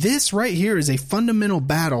this right here is a fundamental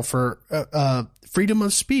battle for freedom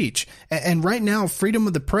of speech. And right now, freedom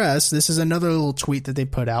of the press, this is another little tweet that they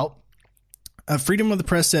put out. Freedom of the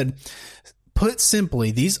press said, put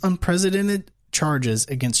simply, these unprecedented charges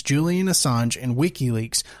against Julian Assange and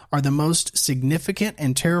WikiLeaks are the most significant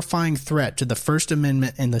and terrifying threat to the First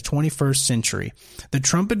Amendment in the 21st century. The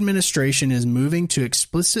Trump administration is moving to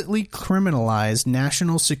explicitly criminalize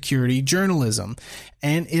national security journalism.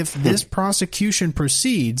 And if this prosecution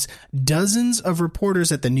proceeds, dozens of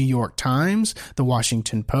reporters at the New York Times, the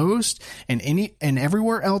Washington Post, and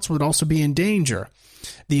everywhere else would also be in danger.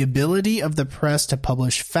 The ability of the press to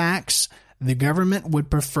publish facts the government would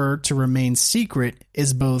prefer to remain secret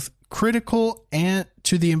is both critical and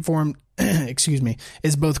to the informed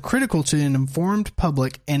is both critical to an informed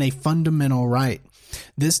public and a fundamental right.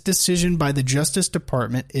 This decision by the Justice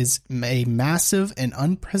Department is a massive and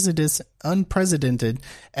unprecedented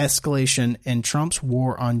escalation in Trump's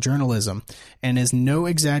war on journalism, and is no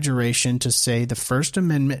exaggeration to say the First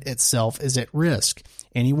Amendment itself is at risk.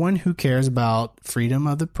 Anyone who cares about freedom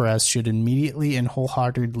of the press should immediately and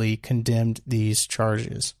wholeheartedly condemn these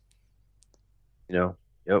charges. Yep.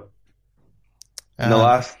 And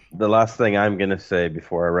the last thing I'm going to say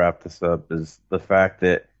before I wrap this up is the fact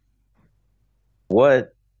that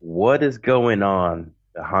what is going on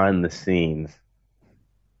behind the scenes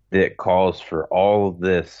that calls for all of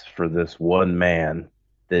this for this one man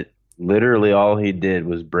that literally all he did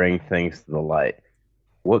was bring things to the light.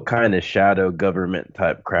 What kind of shadow government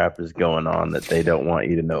type crap is going on that they don't want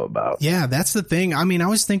you to know about? Yeah, that's the thing. I mean, I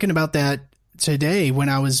was thinking about that today when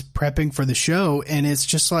I was prepping for the show, and it's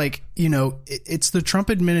just like, it's the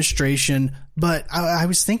Trump administration, but I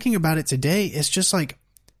was thinking about it today. It's just like,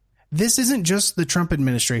 this isn't just the Trump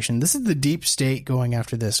administration. This is the deep state going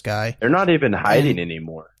after this guy. They're not even hiding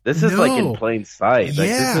anymore. This is like in plain sight. Like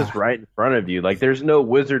this is right in front of you. Like there's no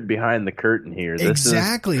wizard behind the curtain here.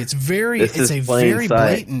 Exactly. It's very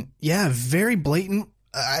blatant. Yeah, very blatant.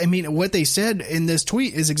 I mean, what they said in this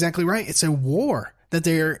tweet is exactly right. It's a war that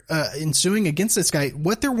they're ensuing against this guy.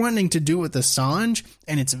 What they're wanting to do with Assange,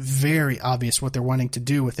 and it's very obvious what they're wanting to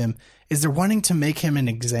do with him, is they're wanting to make him an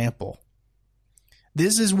example.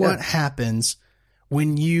 This is what happens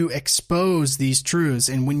when you expose these truths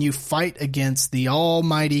and when you fight against the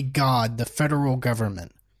almighty God, the federal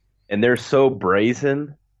government. And they're so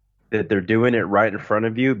brazen that they're doing it right in front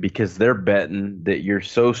of you because they're betting that you're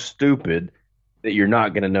so stupid that you're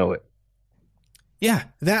not going to know it. Yeah,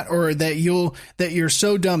 that you're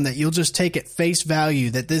so dumb that you'll just take at face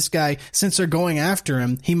value that this guy, since they're going after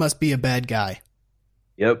him, he must be a bad guy.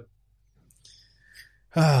 Yep.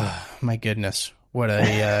 Oh, my goodness. What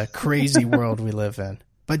a crazy world we live in.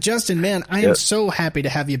 But Justin, man, I am so happy to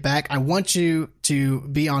have you back. I want you to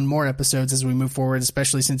be on more episodes as we move forward,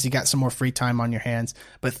 especially since you got some more free time on your hands.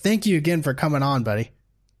 But thank you again for coming on, buddy.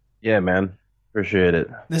 Yeah, man. Appreciate it.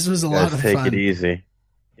 This was a lot of fun. Take it easy.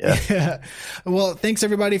 Yeah. Well, thanks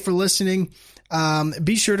everybody for listening.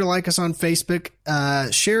 Be sure to like us on Facebook.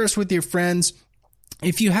 Share us with your friends.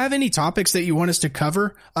 If you have any topics that you want us to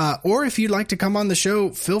cover, or if you'd like to come on the show,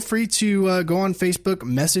 feel free to go on Facebook,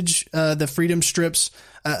 message the Freedom Strips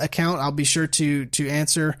account. I'll be sure to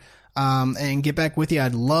answer and get back with you.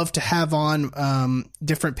 I'd love to have on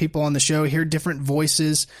different people on the show, hear different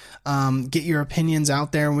voices, get your opinions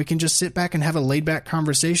out there, and we can just sit back and have a laid-back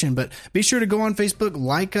conversation. But be sure to go on Facebook,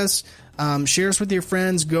 like us, share us with your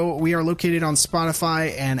friends. We are located on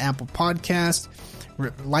Spotify and Apple Podcasts.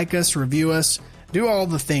 Like us, review us. Do all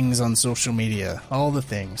the things on social media, all the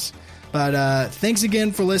things. But thanks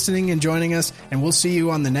again for listening and joining us, and we'll see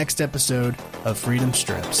you on the next episode of Freedom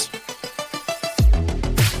Strips.